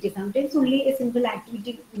activity. Sometimes only a single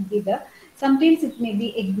activity will be there. Sometimes it may be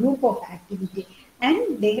a group of activity. And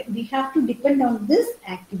we have to depend on this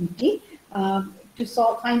activity to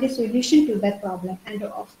find a solution to that problem. And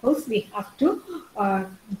of course, we have to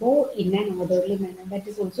go in an orderly manner. That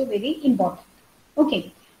is also very important. Okay.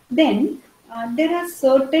 Then there are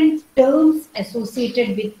certain terms associated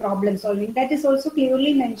with problem solving. That is also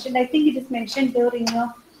clearly mentioned. I think it is mentioned there in your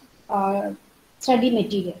study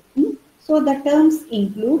material. So the terms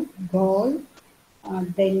include goal,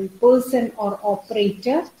 then person or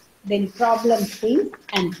operator, then problem thing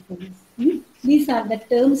and things. These are the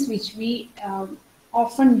terms which we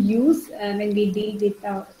often use when we deal with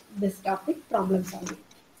this topic, problem solving.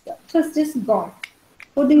 So first is God.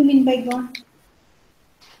 What do you mean by God?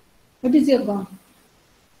 What is your God?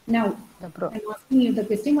 Now, I'm asking you the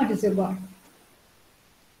question, what is your God?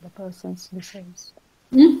 The person's decisions.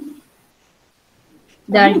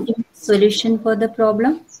 The ultimate Solution for the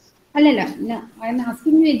problem? Alala, no, I'm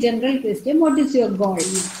asking you a general question. What is your goal?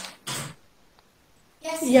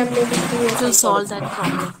 To solve that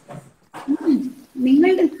problem.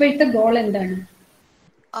 നിങ്ങളുടെ ഇപ്പോഴത്തെ goal എന്താണ്?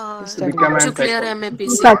 Become To a clear psychologist.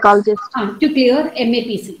 MAPC. Psychologist. To clear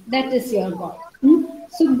MAPC. That is your goal.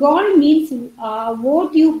 So goal means what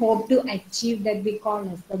you hope to achieve, that we call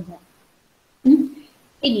as the goal.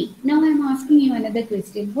 Now I'm asking you another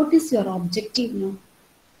question. What is your objective now?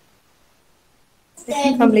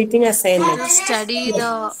 Completing assignment. To study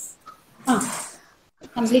the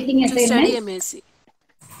Completing to study assignment. MAC.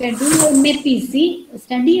 Study MAPC.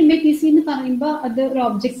 Study MAPC എന്ന് പറയുമ്പോൾ അത് ഒരു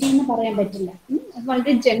objective എന്ന് പറയാൻ പറ്റില്ല. അത്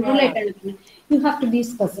വളരെ general ആയിട്ടാണ്. You have to be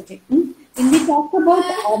specific. When we talk about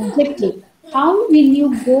objective, how will you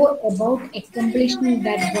go about accomplishing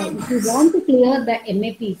that goal? If you want to clear the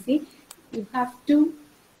MAPC, you have to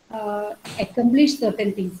accomplish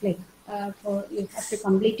certain things like you have to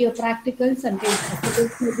complete your practicals. Sometimes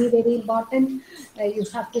practicals will be very important. You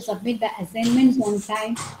have to submit the assignments on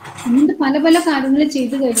time. ഇങ്ങനത്തെ പല പല കാര്യങ്ങൾ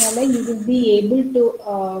ചെയ്തു കഴിഞ്ഞാൽ you will be able to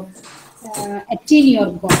attain your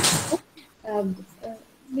goal.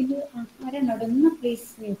 Please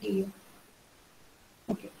mute you.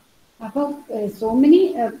 Okay. So many,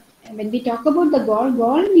 when we talk about the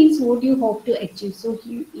goal means what you hope to achieve. So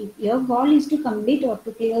if your goal is to complete or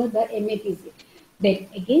to clear the MAPC, then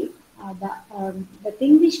again, the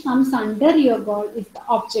thing which comes under your goal is the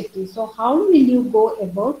objective. So how will you go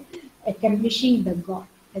about accomplishing the goal?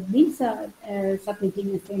 That means submitting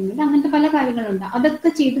assignment. അങ്ങനത്തെ പല കാര്യങ്ങളുണ്ട്. അതൊക്കെ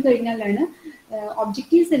ചെയ്തു കഴിഞ്ഞാലാണ്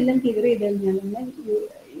objectives എല്ലാം clear ചെയ്ത് കഴിഞ്ഞാൽ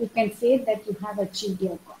you can say that you have achieved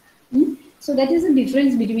your goal. So that is the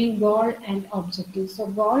difference between goal and objective. So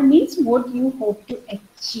goal means what you hope to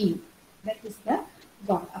achieve. That is the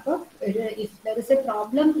goal. If there is a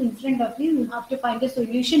problem in front of you, you have to find a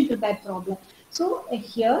solution to that problem. So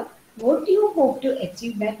here, what you hope to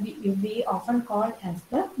achieve, that will be often called as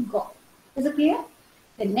the goal. Is it clear?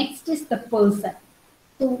 The next is the person.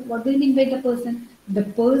 So what do you mean by the person? The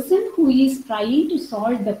person who is trying to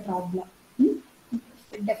solve the problem.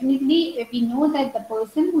 Definitely, we know that the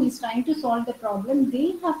person who is trying to solve the problem, they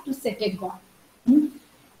have to set a goal.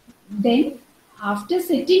 Then, after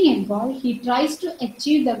setting a goal, he tries to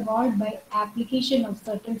achieve the goal by application of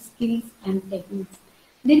certain skills and techniques.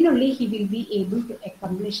 Then only he will be able to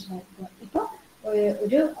accomplish that goal.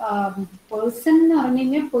 ഒരു person എന്ന് പറഞ്ഞു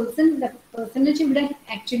കഴിഞ്ഞാൽ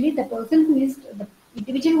actually the person who is the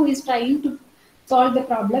individual who is trying to solve the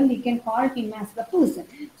problem, we can call him as the person.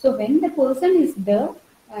 So when the person is there,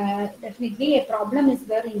 definitely a problem is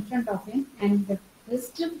there in front of him, and the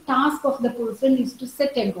first task of the person is to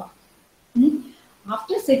set a goal.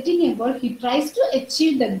 After setting a goal, he tries to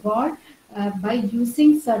achieve the goal by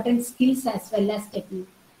using certain skills as well as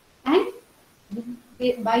techniques. And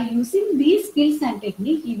by using these skills and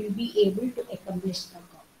techniques, he will be able to accomplish the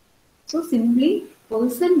goal. So simply,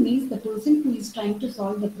 person means the person who is trying to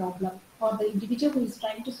solve the problem, or the individual who is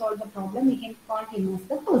trying to solve the problem, we can call him as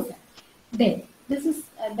the person. Then, this is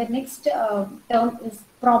the next term is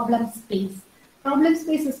problem space. Problem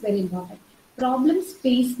space is very important. Problem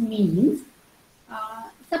space means,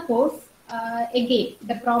 suppose, again,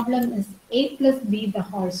 the problem is a plus b the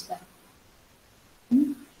whole square.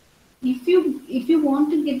 If you want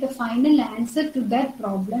to get the final answer to that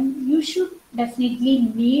problem, you should definitely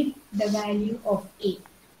need the value of a,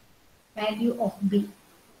 value of b.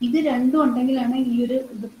 ഇത് രണ്ടും ഉണ്ടെങ്കിലാണ് ഈ ഒരു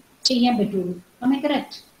ഇത് ചെയ്യാൻ പറ്റുള്ളൂ. Am I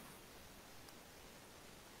correct?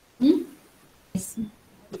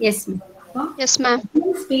 Yes. Yes, ma'am.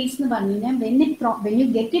 Space എന്ന് പറഞ്ഞു കഴിഞ്ഞാൽ when you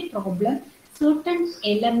get a problem, certain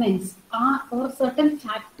elements or certain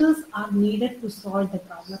factors are needed to solve the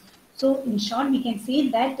problem. So in short, we can say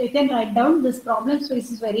that you can write down this problem space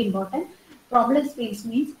is very important. Problem space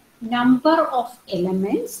means number of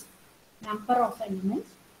elements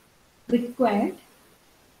required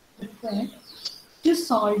to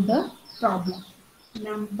solve the problem.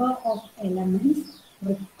 Number of elements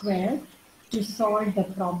required to solve the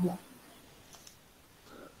problem.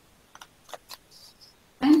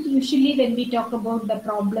 And usually when we talk about the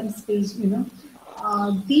problem space,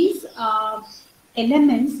 these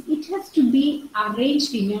elements, it has to be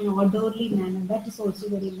arranged in an orderly manner. That is also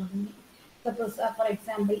very important. Suppose, for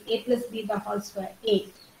example, a plus b the whole square, a,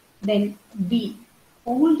 then b.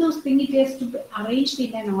 All those things, it has to be arranged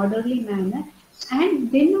in an orderly manner, and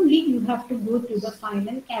then only you have to go to the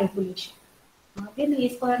final calculation. Then a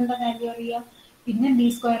square and the value area, then b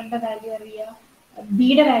square and the value area, b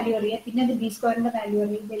the value area, then the b square and the value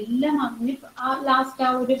area. Last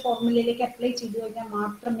formula apply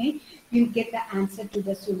you get the answer to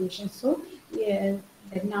the solution. So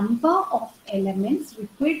The number of elements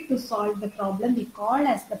required to solve the problem we call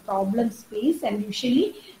as the problem space, and usually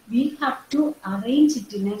we have to arrange it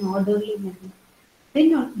in an orderly manner.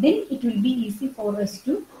 Then it will be easy for us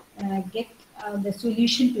to get the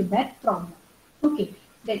solution to that problem. Okay.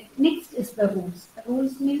 Then next is the rules.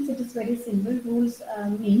 Rules means it is very simple. Rules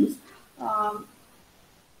means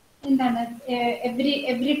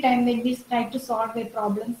every time when we try to solve a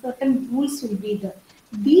problem, certain rules will be there.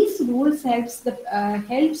 These rules helps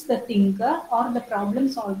the thinker or the problem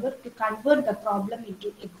solver to convert the problem into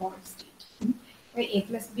a goal state. A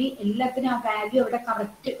plus b എല്ലാത്തിനും ആ value അവിടെ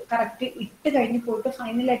correct ഇട്ട് കഴിഞ്ഞ് പോയിട്ട്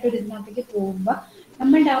ഫൈനലായിട്ട് ഒരു ഇതിനകത്തേക്ക് പോകുമ്പോൾ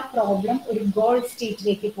നമ്മളുടെ ആ പ്രോബ്ലം ഒരു ഗോൾ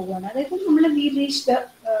സ്റ്റേറ്റിലേക്ക് പോവുകയാണ്. അതായത് നമ്മൾ V reach the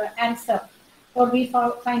answer or we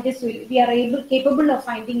are capable of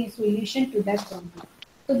finding a solution to that problem.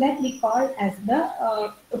 So that we call as the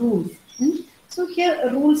rules. So here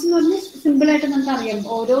rules എന്ന് പറഞ്ഞാൽ സിമ്പിൾ ആയിട്ട് നമുക്ക് അറിയാം.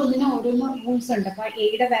 ഓരോന്നിനും ഓരോന്ന് റൂൾസ് ഉണ്ട്. അപ്പൊ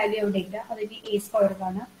എയുടെ വാല്യൂ അവിടെ ഇല്ല, അതിന് എ സ്ക്വയർ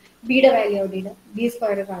കാണുക, ബിയുടെ വാല്യൂ അവിടെ ഇല്ല, ബി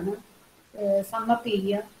സ്ക്വയർ കാണുക, സമ്മപ്പ്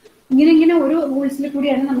ചെയ്യുക, ഇങ്ങനെ ഓരോ റൂൾസിൽ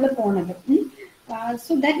കൂടിയാണ് നമ്മൾ പോണത്.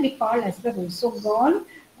 So that we call as the rules. So goal,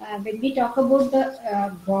 when we talk about the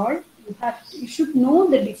goal, you should know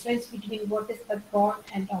the difference between what is the goal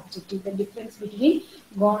and objective. The difference between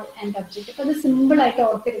goal and objective. അത് simple ആയിട്ട്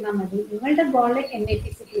ഓർത്തിരുന്നാൽ മതി. നിങ്ങളുടെ goal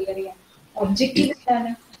MPC clear ചെയ്യാം. Objective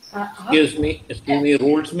എന്താണ്? Excuse me.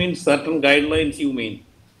 Rules means certain guidelines. You mean?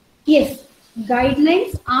 Yes,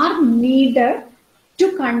 guidelines are needed to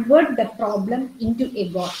convert the problem into a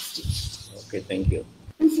goal state. Okay, thank you.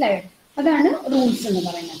 മനസ്സിലായോ? അതാണ് rules എന്ന്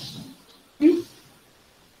പറയുന്നത്.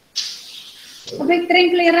 അപ്പൊ ഇത്രയും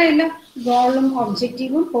ക്ലിയർ ആയല്ലോ. ഗോളും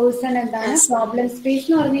ഒബ്ജക്റ്റീവും പേഴ്സൺ എന്താണ്, പ്രോബ്ലം സ്പേസ്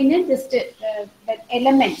എന്ന് പറഞ്ഞു കഴിഞ്ഞാൽ just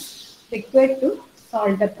elements required to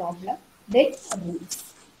solve the problem, then rules.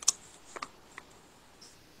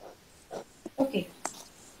 Okay.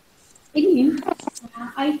 ഇനിയും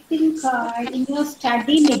I think in your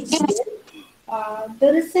study material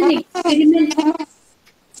there is an experiment of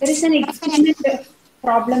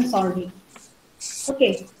problem solving.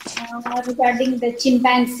 Okay, regarding the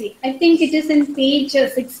chimpanzee. I think it is in page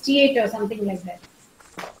 68 or something like that.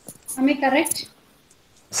 Am I correct?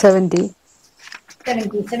 70.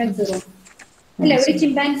 70. Every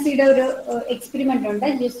chimpanzee experiment on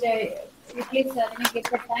that. Just you please get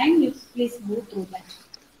the time. You please go through that.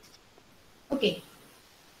 Okay.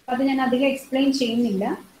 അത് ഞാൻ അധികം explain ചെയ്യുന്നില്ല.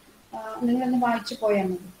 നിങ്ങളൊന്ന് വായിച്ചു പോയാൽ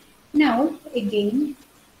മതി. Now again.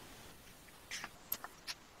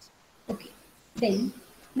 Okay. Then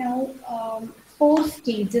now 4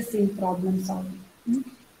 stages in problem solving.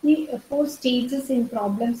 The 4 stages in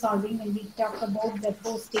problem solving. When we talk about the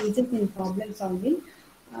 4 stages in problem solving,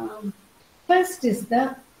 first is the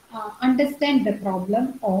understand the problem,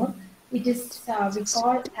 or it is we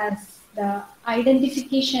call as the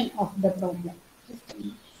identification of the problem.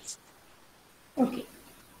 Okay.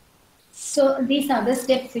 So these are the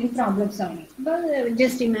steps in problem solving. But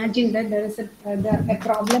just imagine that there is a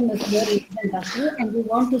problem is there in front of you and you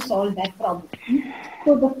want to solve that problem. So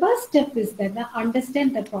the first step is that understand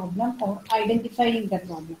the problem or identifying the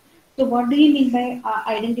problem. So what do you mean by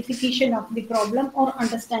identification of the problem or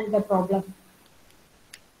understand the problem?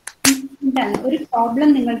 ഒരു problem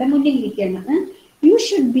നിങ്ങളുടെ മുന്നിലിരിക്കുകയാണ്. You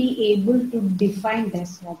should be able to define that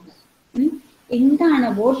problem. എന്താണ്,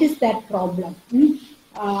 what is that problem?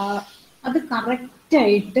 അത്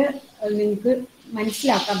കറക്റ്റായിട്ട് നിങ്ങൾക്ക്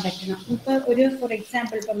മനസ്സിലാക്കാൻ പറ്റണം. ഇപ്പൊ ഒരു ഫോർ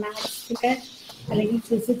എക്സാമ്പിൾ ഇപ്പൊ മാത്സിലെ അല്ലെങ്കിൽ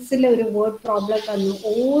ഫിസിക്സിലെ ഒരു വേർഡ് പ്രോബ്ലം തന്നു.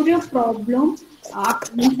 ഓരോ problem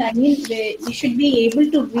you should be able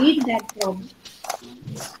to read that problem.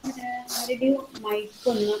 Mic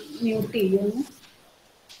ഒന്ന് മ്യൂട്ട് ചെയ്യുന്നു.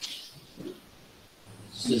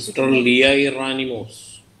 Sister Leah Iranimos.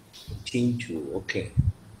 Chinchu. Okay.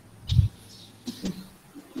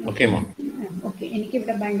 Okay, ma'am. Okay.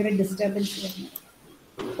 എനിക്കിവിടെ ഭയങ്കര ഡിസ്റ്റർബൻസ് വരുന്നു.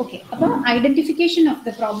 Okay. അപ്പോൾ ഐഡന്റിഫിക്കേഷൻ ഓഫ് ദ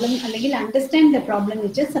പ്രോബ്ലം അല്ലെങ്കിൽ അണ്ടർസ്റ്റാൻഡ് ദ പ്രോബ്ലം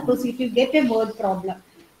വെച്ച് suppose if you get A word problem,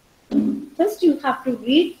 first you have to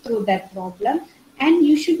read through that problem and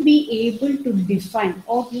you should be able to define,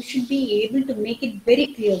 or you should be able to make it very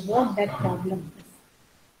clear what that problem is.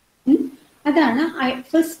 Adana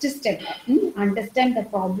first step. Understand the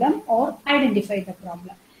problem or identify the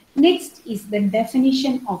problem. Next is the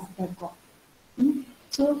definition of the goal.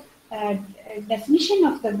 So definition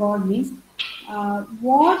of the goal means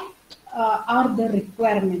what are the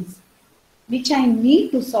requirements which I need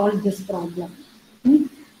to solve this problem.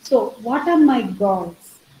 So what are my goals?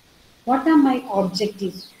 What are my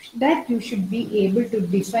objectives? That you should be able to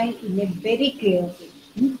define in a very clear way.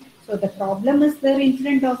 So So the problem is there in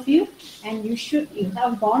front of you, and you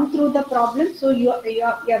have gone through the problem, so you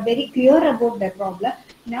are very clear about the problem.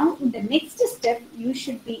 Now in the next step, you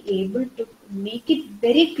should be able to make it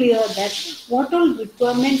very clear that what all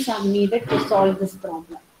requirements are needed to solve this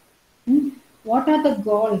problem. What are the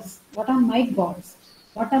goals? What are my goals?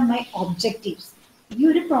 What are my objectives? ഈ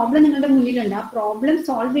ഒരു problem നിങ്ങളുടെ മുന്നിലുണ്ട്. ആ problem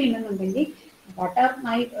solve ചെയ്യണമെന്നുണ്ടെങ്കിൽ what are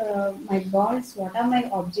my goals? What are my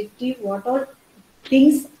objective? What all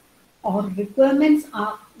things or requirements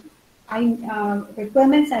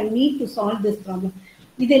I need to solve this problem?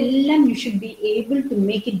 ഇതെല്ലാം you should be able to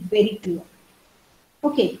make it very clear.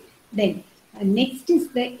 Okay, then next is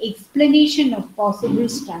the explanation of possible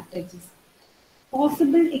strategies.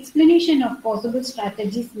 Explanation of possible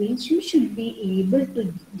strategies means you should be able to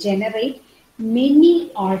generate many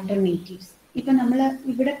alternatives. ഇപ്പൊ നമ്മൾ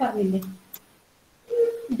ഇവിടെ പറഞ്ഞില്ലേ,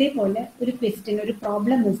 ഇതേപോലെ ഒരു question, ഒരു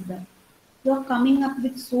problem is there, you are coming up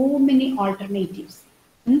with so many alternatives.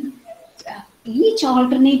 Each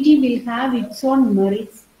alternative will have its on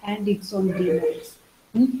merits and it's on demerits.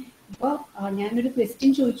 ഇപ്പോൾ ഞാനൊരു question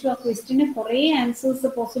ചോദിച്ചു, ആ ക്വസ്റ്റ്യന് കുറേ ആൻസേഴ്സ്,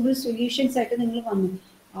 പോസിബിൾ സൊല്യൂഷൻസ് ആയിട്ട് നിങ്ങൾ വന്നു.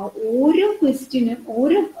 ഓരോ ക്വസ്റ്റ്യനും,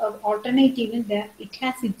 ഓരോ ഓൾട്ടർനേറ്റീവിനും it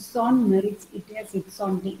has it's on merits, it has it's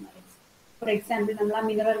on demerits. For example, നമ്മൾ ആ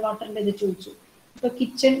മിനറൽ വാട്ടറിൻ്റെ ഇത് ചോദിച്ചു. ഇപ്പോൾ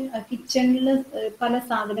കിച്ചണിൽ പല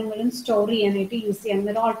സാധനങ്ങളും സ്റ്റോർ ചെയ്യാനായിട്ട് യൂസ് ചെയ്യാൻ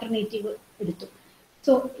ഒരു ഓൾട്ടർനേറ്റീവ് എടുത്തു.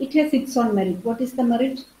 So it has it's on merit. What is the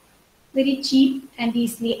merit? Very cheap and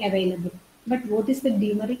easily available. But what is the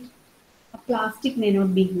demerit? Plastic may not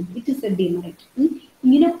be good. It is a demerit.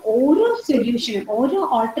 ഇങ്ങനെ ഓരോ സൊല്യൂഷനും, ഓരോ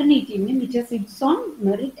ഓൾട്ടർനേറ്റീവിനും it has it's on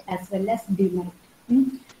merit as well as demerit.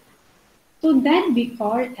 So that we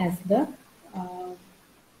call as the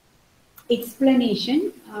explanation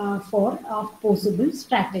for possible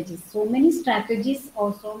strategies. So many strategies,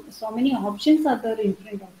 also so many options are there in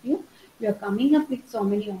front of you. You are coming up with so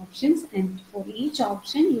many options, and for each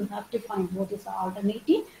option you have to find what is the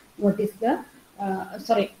alternative, what is the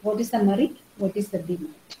what is the merit, what is the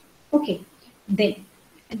demerit. Okay, then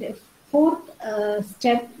the fourth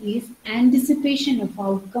step is anticipation of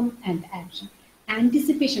outcome and action.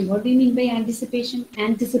 Anticipation, what do you mean by anticipation?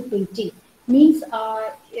 Anticipating means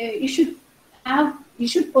you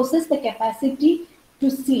should possess the capacity to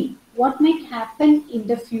see what might happen in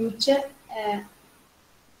the future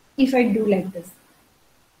if I do like this.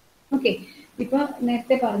 Okay, ഇപ്പോൾ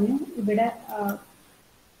നേരത്തെ പറഞ്ഞു, ഇവിടെ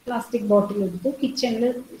plastic bottle എടുത്ത് കിച്ചണിൽ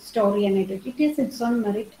store ചെയ്യാനായിട്ട് വെച്ചു. It is it's on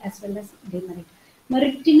merit as well as demerit.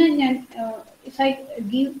 മെറിറ്റിന് ഞാൻ if I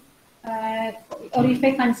give or if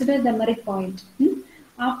I consider the merit point,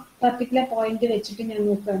 ആ പർട്ടിക്കുലർ പോയിന്റ് വെച്ചിട്ട് ഞാൻ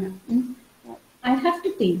നോക്കുകയാണ്, I have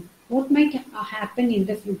to think what might happen in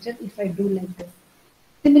the future if I do like this.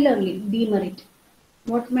 Similarly, demerit,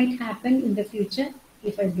 what might happen in the future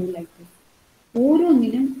if I do like this.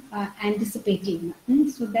 ഓരോന്നിനും anticipate ചെയ്യുന്നു.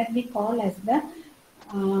 So that we call as the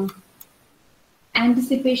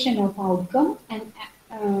anticipation of outcome and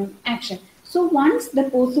action. So once the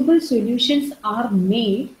possible solutions are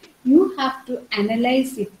made, you have to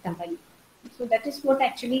analyze it thoroughly. So that is what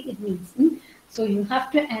actually it means. So you have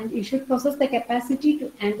to, and you should possess the capacity to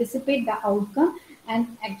anticipate the outcome. And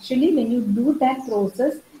actually, when you do that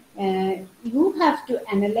process, you have to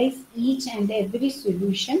analyze each and every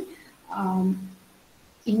solution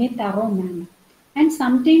in a thorough manner. And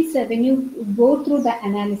sometimes when you go through the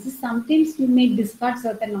analysis, sometimes you may discard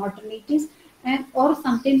certain alternatives, and or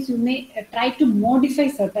sometimes you may try to modify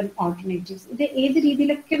certain alternatives. ഇത് ഏത്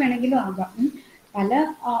രീതിയിലൊക്കെ വേണമെങ്കിലും ആകാം. പല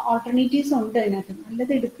alternatives ഉണ്ട് അതിനകത്ത്.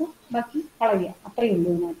 നല്ലത് എടുക്കുക, ബാക്കി കളയുക, അത്രയേ ഉള്ളൂ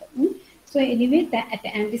അതിനകത്ത്. So anyway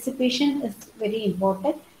that anticipation is very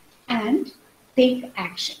important, and take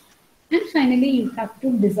action. And finally you have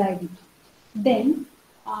to decide it. Then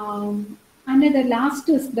another last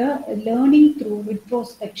is the learning through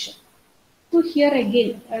retrospection. So here again,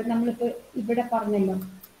 നമ്മളിപ്പോൾ ഇവിടെ പറഞ്ഞല്ലോ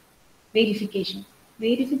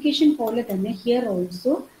verification പോലെ തന്നെ here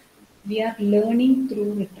also we are learning through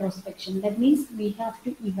retrospection. That means we have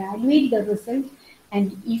to evaluate the result, and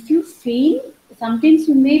if you fail, sometimes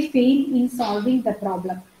you may fail in solving the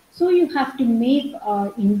problem. So you have to make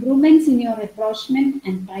improvements in your approachment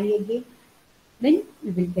and try again. Then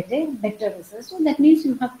you will get a better result. So that means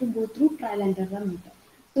you have to go through trial and error method.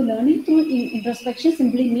 So learning through introspection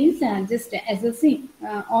simply means just assessing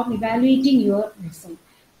or evaluating your result.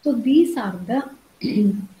 So these are the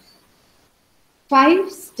 5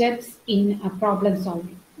 steps in problem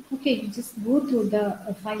solving. Okay, you just go through the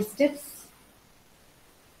 5 steps.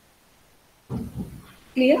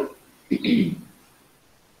 Clear?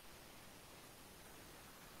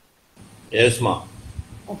 Yes, ma.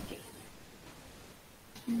 Okay.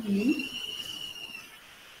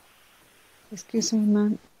 Excuse me,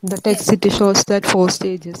 ma'am. The text it shows that 4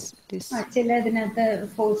 stages. ചിലതിനകത്ത്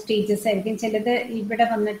 4 stages ആയിരിക്കും, ചിലത് ഇവിടെ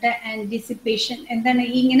വന്നിട്ട് anticipation എന്താണ്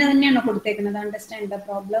ഇങ്ങനെ തന്നെയാണോ കൊടുത്തേക്കുന്നത്? Understand the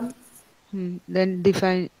problem, Then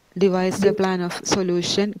devise the plan of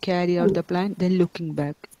solution, carry out the plan, then looking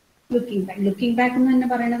back. Looking back എന്ന് തന്നെ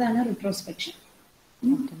പറയുന്നതാണ് റിട്രോസ്പെക്ഷൻ.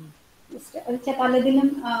 പലതിലും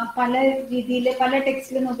പല രീതിയിൽ പല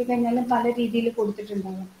ടെക്സ്റ്റിൽ നോക്കിക്കഴിഞ്ഞാലും പല രീതിയിൽ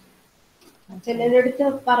കൊടുത്തിട്ടുണ്ടാകും. ചിലരെടുത്ത്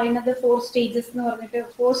പറയുന്നത് 4 സ്റ്റേജസ് എന്ന് പറഞ്ഞിട്ട്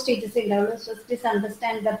 4 സ്റ്റേജസ് ഉണ്ടാവുള്ളൂ. First is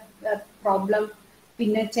understand the problem,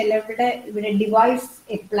 പിന്നെ ചിലരുടെ ഇവിടെ device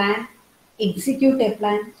A plan, execute A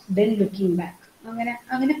plan, then looking back,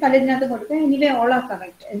 അങ്ങനെ പലതിനകത്ത് കൊടുക്കുക. എനിവേ ഓൾ ആർ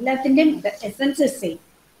കറക്റ്റ്, എല്ലാത്തിൻ്റെയും essence is same.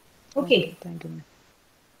 Okay,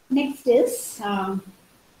 next is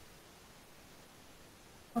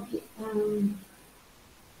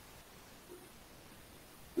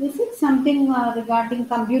is it something regarding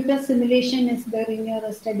computer simulation is there in your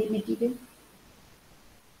study material?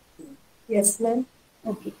 Yes, ma'am.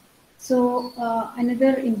 Okay. So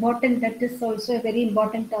another important, that is also a very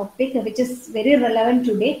important topic which is very relevant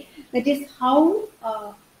today. That is how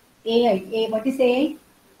AI, what is AI?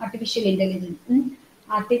 Artificial intelligence.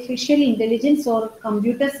 Artificial intelligence or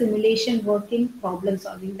computer simulation work in problem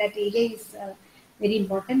solving. That area is very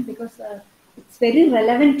important because it's very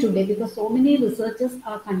relevant today because so many researchers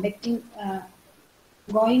are conducting,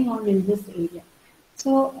 going on in this area. So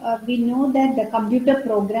we know that the computer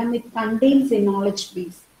program, it contains a knowledge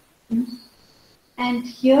base. And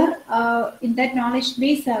here in that knowledge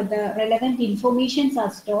base, the relevant informations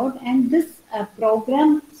are stored, and this program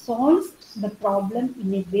solves the problem in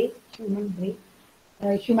a way human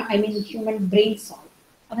brain solve.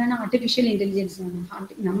 അതാണ് artificial intelligence എന്ന്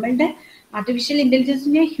പറയുന്നത്. നമ്മളുടെ artificial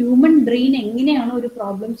ഇൻ്റലിജൻസിനെ human brain എങ്ങനെയാണോ ഒരു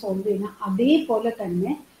problem solve ചെയ്യുന്നത് അതേപോലെ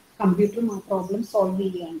തന്നെ കമ്പ്യൂട്ടറും ആ പ്രോബ്ലം സോൾവ്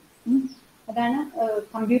ചെയ്യുകയാണ്. അതാണ്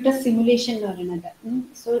കമ്പ്യൂട്ടർ സിമുലേഷൻ എന്ന് പറയുന്നത്.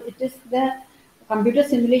 So it is the computer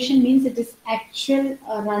simulation means it is actual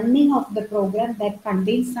running of the program that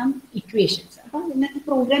contains some equations. അപ്പോൾ ഇന്നത്തെ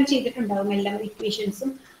പ്രോഗ്രാം ചെയ്തിട്ടുണ്ടാകും, എല്ലാ ഇക്വേഷൻസും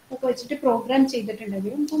ഒക്കെ വെച്ചിട്ട് പ്രോഗ്രാം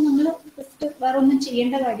ചെയ്തിട്ടുണ്ടാകും. അപ്പോൾ നമ്മൾ ജസ്റ്റ് വേറെ ഒന്നും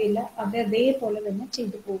ചെയ്യേണ്ട കാര്യമില്ല, അത് അതേപോലെ തന്നെ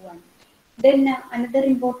ചെയ്തു പോവുകയാണ്. Then another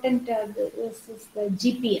important is the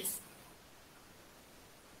GPS.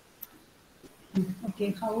 Okay,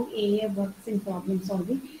 how AI works in problem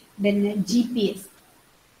solving. Then GPS.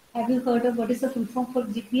 Have you heard of what is the full form for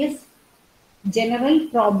GPS? General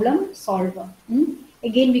problem solver.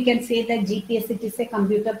 Again, we can say that GPS, it is a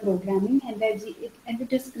computer programming, and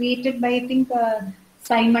it is created by, I think,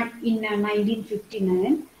 Simon in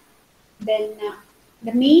 1959. Then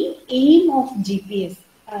the main aim of GPS,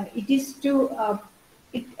 it is to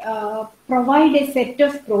provide a set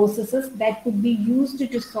of processes that could be used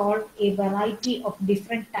to solve a variety of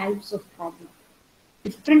different types of problems.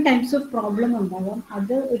 Different types of problem ഉണ്ടാകാം,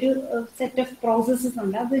 അത് ഒരു set of processes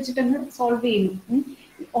ഉണ്ട്, അത് വെച്ചിട്ടങ്ങ് solve ചെയ്യുന്നു.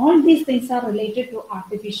 All these things are related to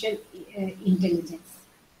artificial intelligence.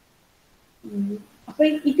 അപ്പോൾ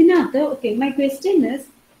ഇതിനകത്ത് okay, my question is,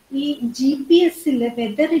 ഈ GPS-ൽ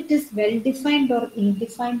whether it is well defined or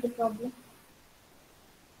ഇൻഡിഫൈൻഡ് problem?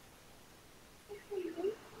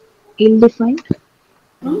 Ill-defined?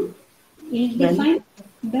 Ill-defined,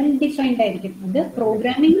 well defined ആയിരിക്കും. അത്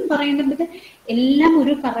പ്രോഗ്രാമിംഗ് എന്ന് പറയുന്നത് എല്ലാം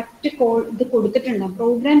ഒരു കറക്റ്റ് ഇത് കൊടുത്തിട്ടുണ്ടാവും,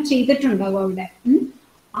 പ്രോഗ്രാം ചെയ്തിട്ടുണ്ടാവും അവിടെ.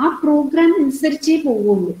 ആ പ്രോഗ്രാം അനുസരിച്ചേ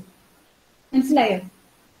പോവുള്ളൂ, മനസ്സിലായോ?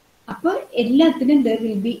 അപ്പോൾ എല്ലാത്തിനും there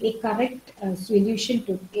will be a correct solution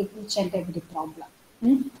to each and every problem.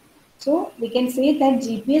 So we can say that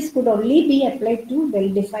GPS could only be applied to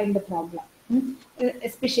well-defined problem.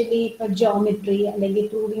 Especially for geometry, like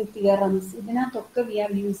proving theorems, we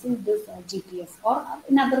are using this GPS. Or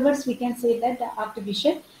in other words, we can say that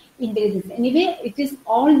artificial intelligence. Anyway, it is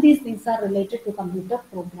all these things are related to computer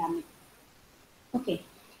programming. Okay.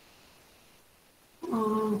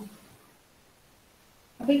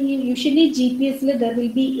 Usually GPS there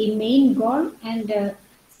will be a main goal and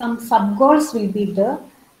some sub goals will be there.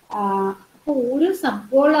 അപ്പോൾ ഓരോ sub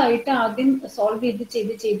goal ആയിട്ട് ആദ്യം solve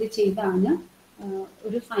ചെയ്താണ്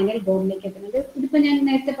ഒരു final ഗോളിലേക്ക് എത്തുന്നത്. ഇതിപ്പോൾ ഞാൻ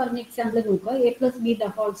നേരത്തെ പറഞ്ഞ എക്സാമ്പിൾ നോക്കുക,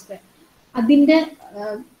 A+B². അതിൻ്റെ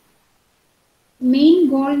മെയിൻ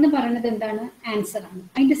ഗോൾ എന്ന് പറയുന്നത് എന്താണ്? ആൻസർ ആണ്.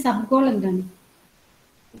 അതിൻ്റെ സബ് ഗോൾ എന്താണ്?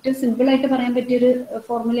 ഏറ്റവും സിമ്പിൾ ആയിട്ട് പറയാൻ പറ്റിയൊരു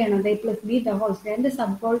ഫോർമുലയാണ് അത്, A+B². അതിൻ്റെ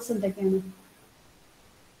സബ് ഗോൾസ് എന്തൊക്കെയാണ്?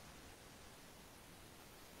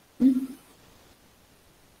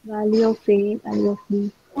 Value of A, value of B.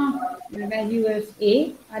 Value of A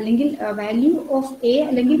അല്ലെങ്കിൽ വാല്യൂ ഓഫ് എ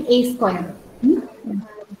അല്ലെങ്കിൽ A²,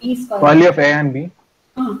 B², value of A and B.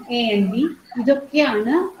 A and B,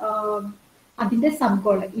 ഇതൊക്കെയാണ് അതിന്റെ സബ്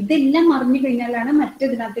ഗോൾ. ഇതെല്ലാം അറിഞ്ഞു കഴിഞ്ഞാലാണ്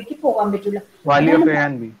മറ്റേതിനകത്തേക്ക് പോകാൻ പറ്റുള്ളൂ. Value of A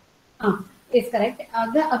and B. is correct.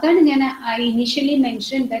 I initially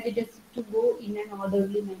mentioned that it is to go in an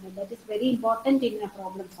orderly manner. That is very important in a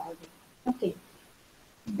problem solving. Okay.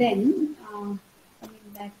 Then, coming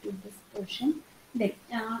back to this portion, then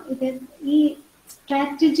it is the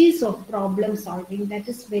strategies of problem solving. That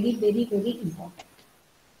is very, very, very important.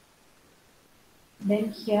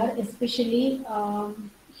 Then here, especially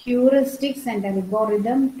heuristics and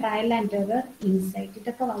algorithm, trial and error, insight.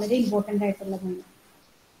 ഇതൊക്കെ വളരെ important ആയിട്ടുള്ളതാണ്.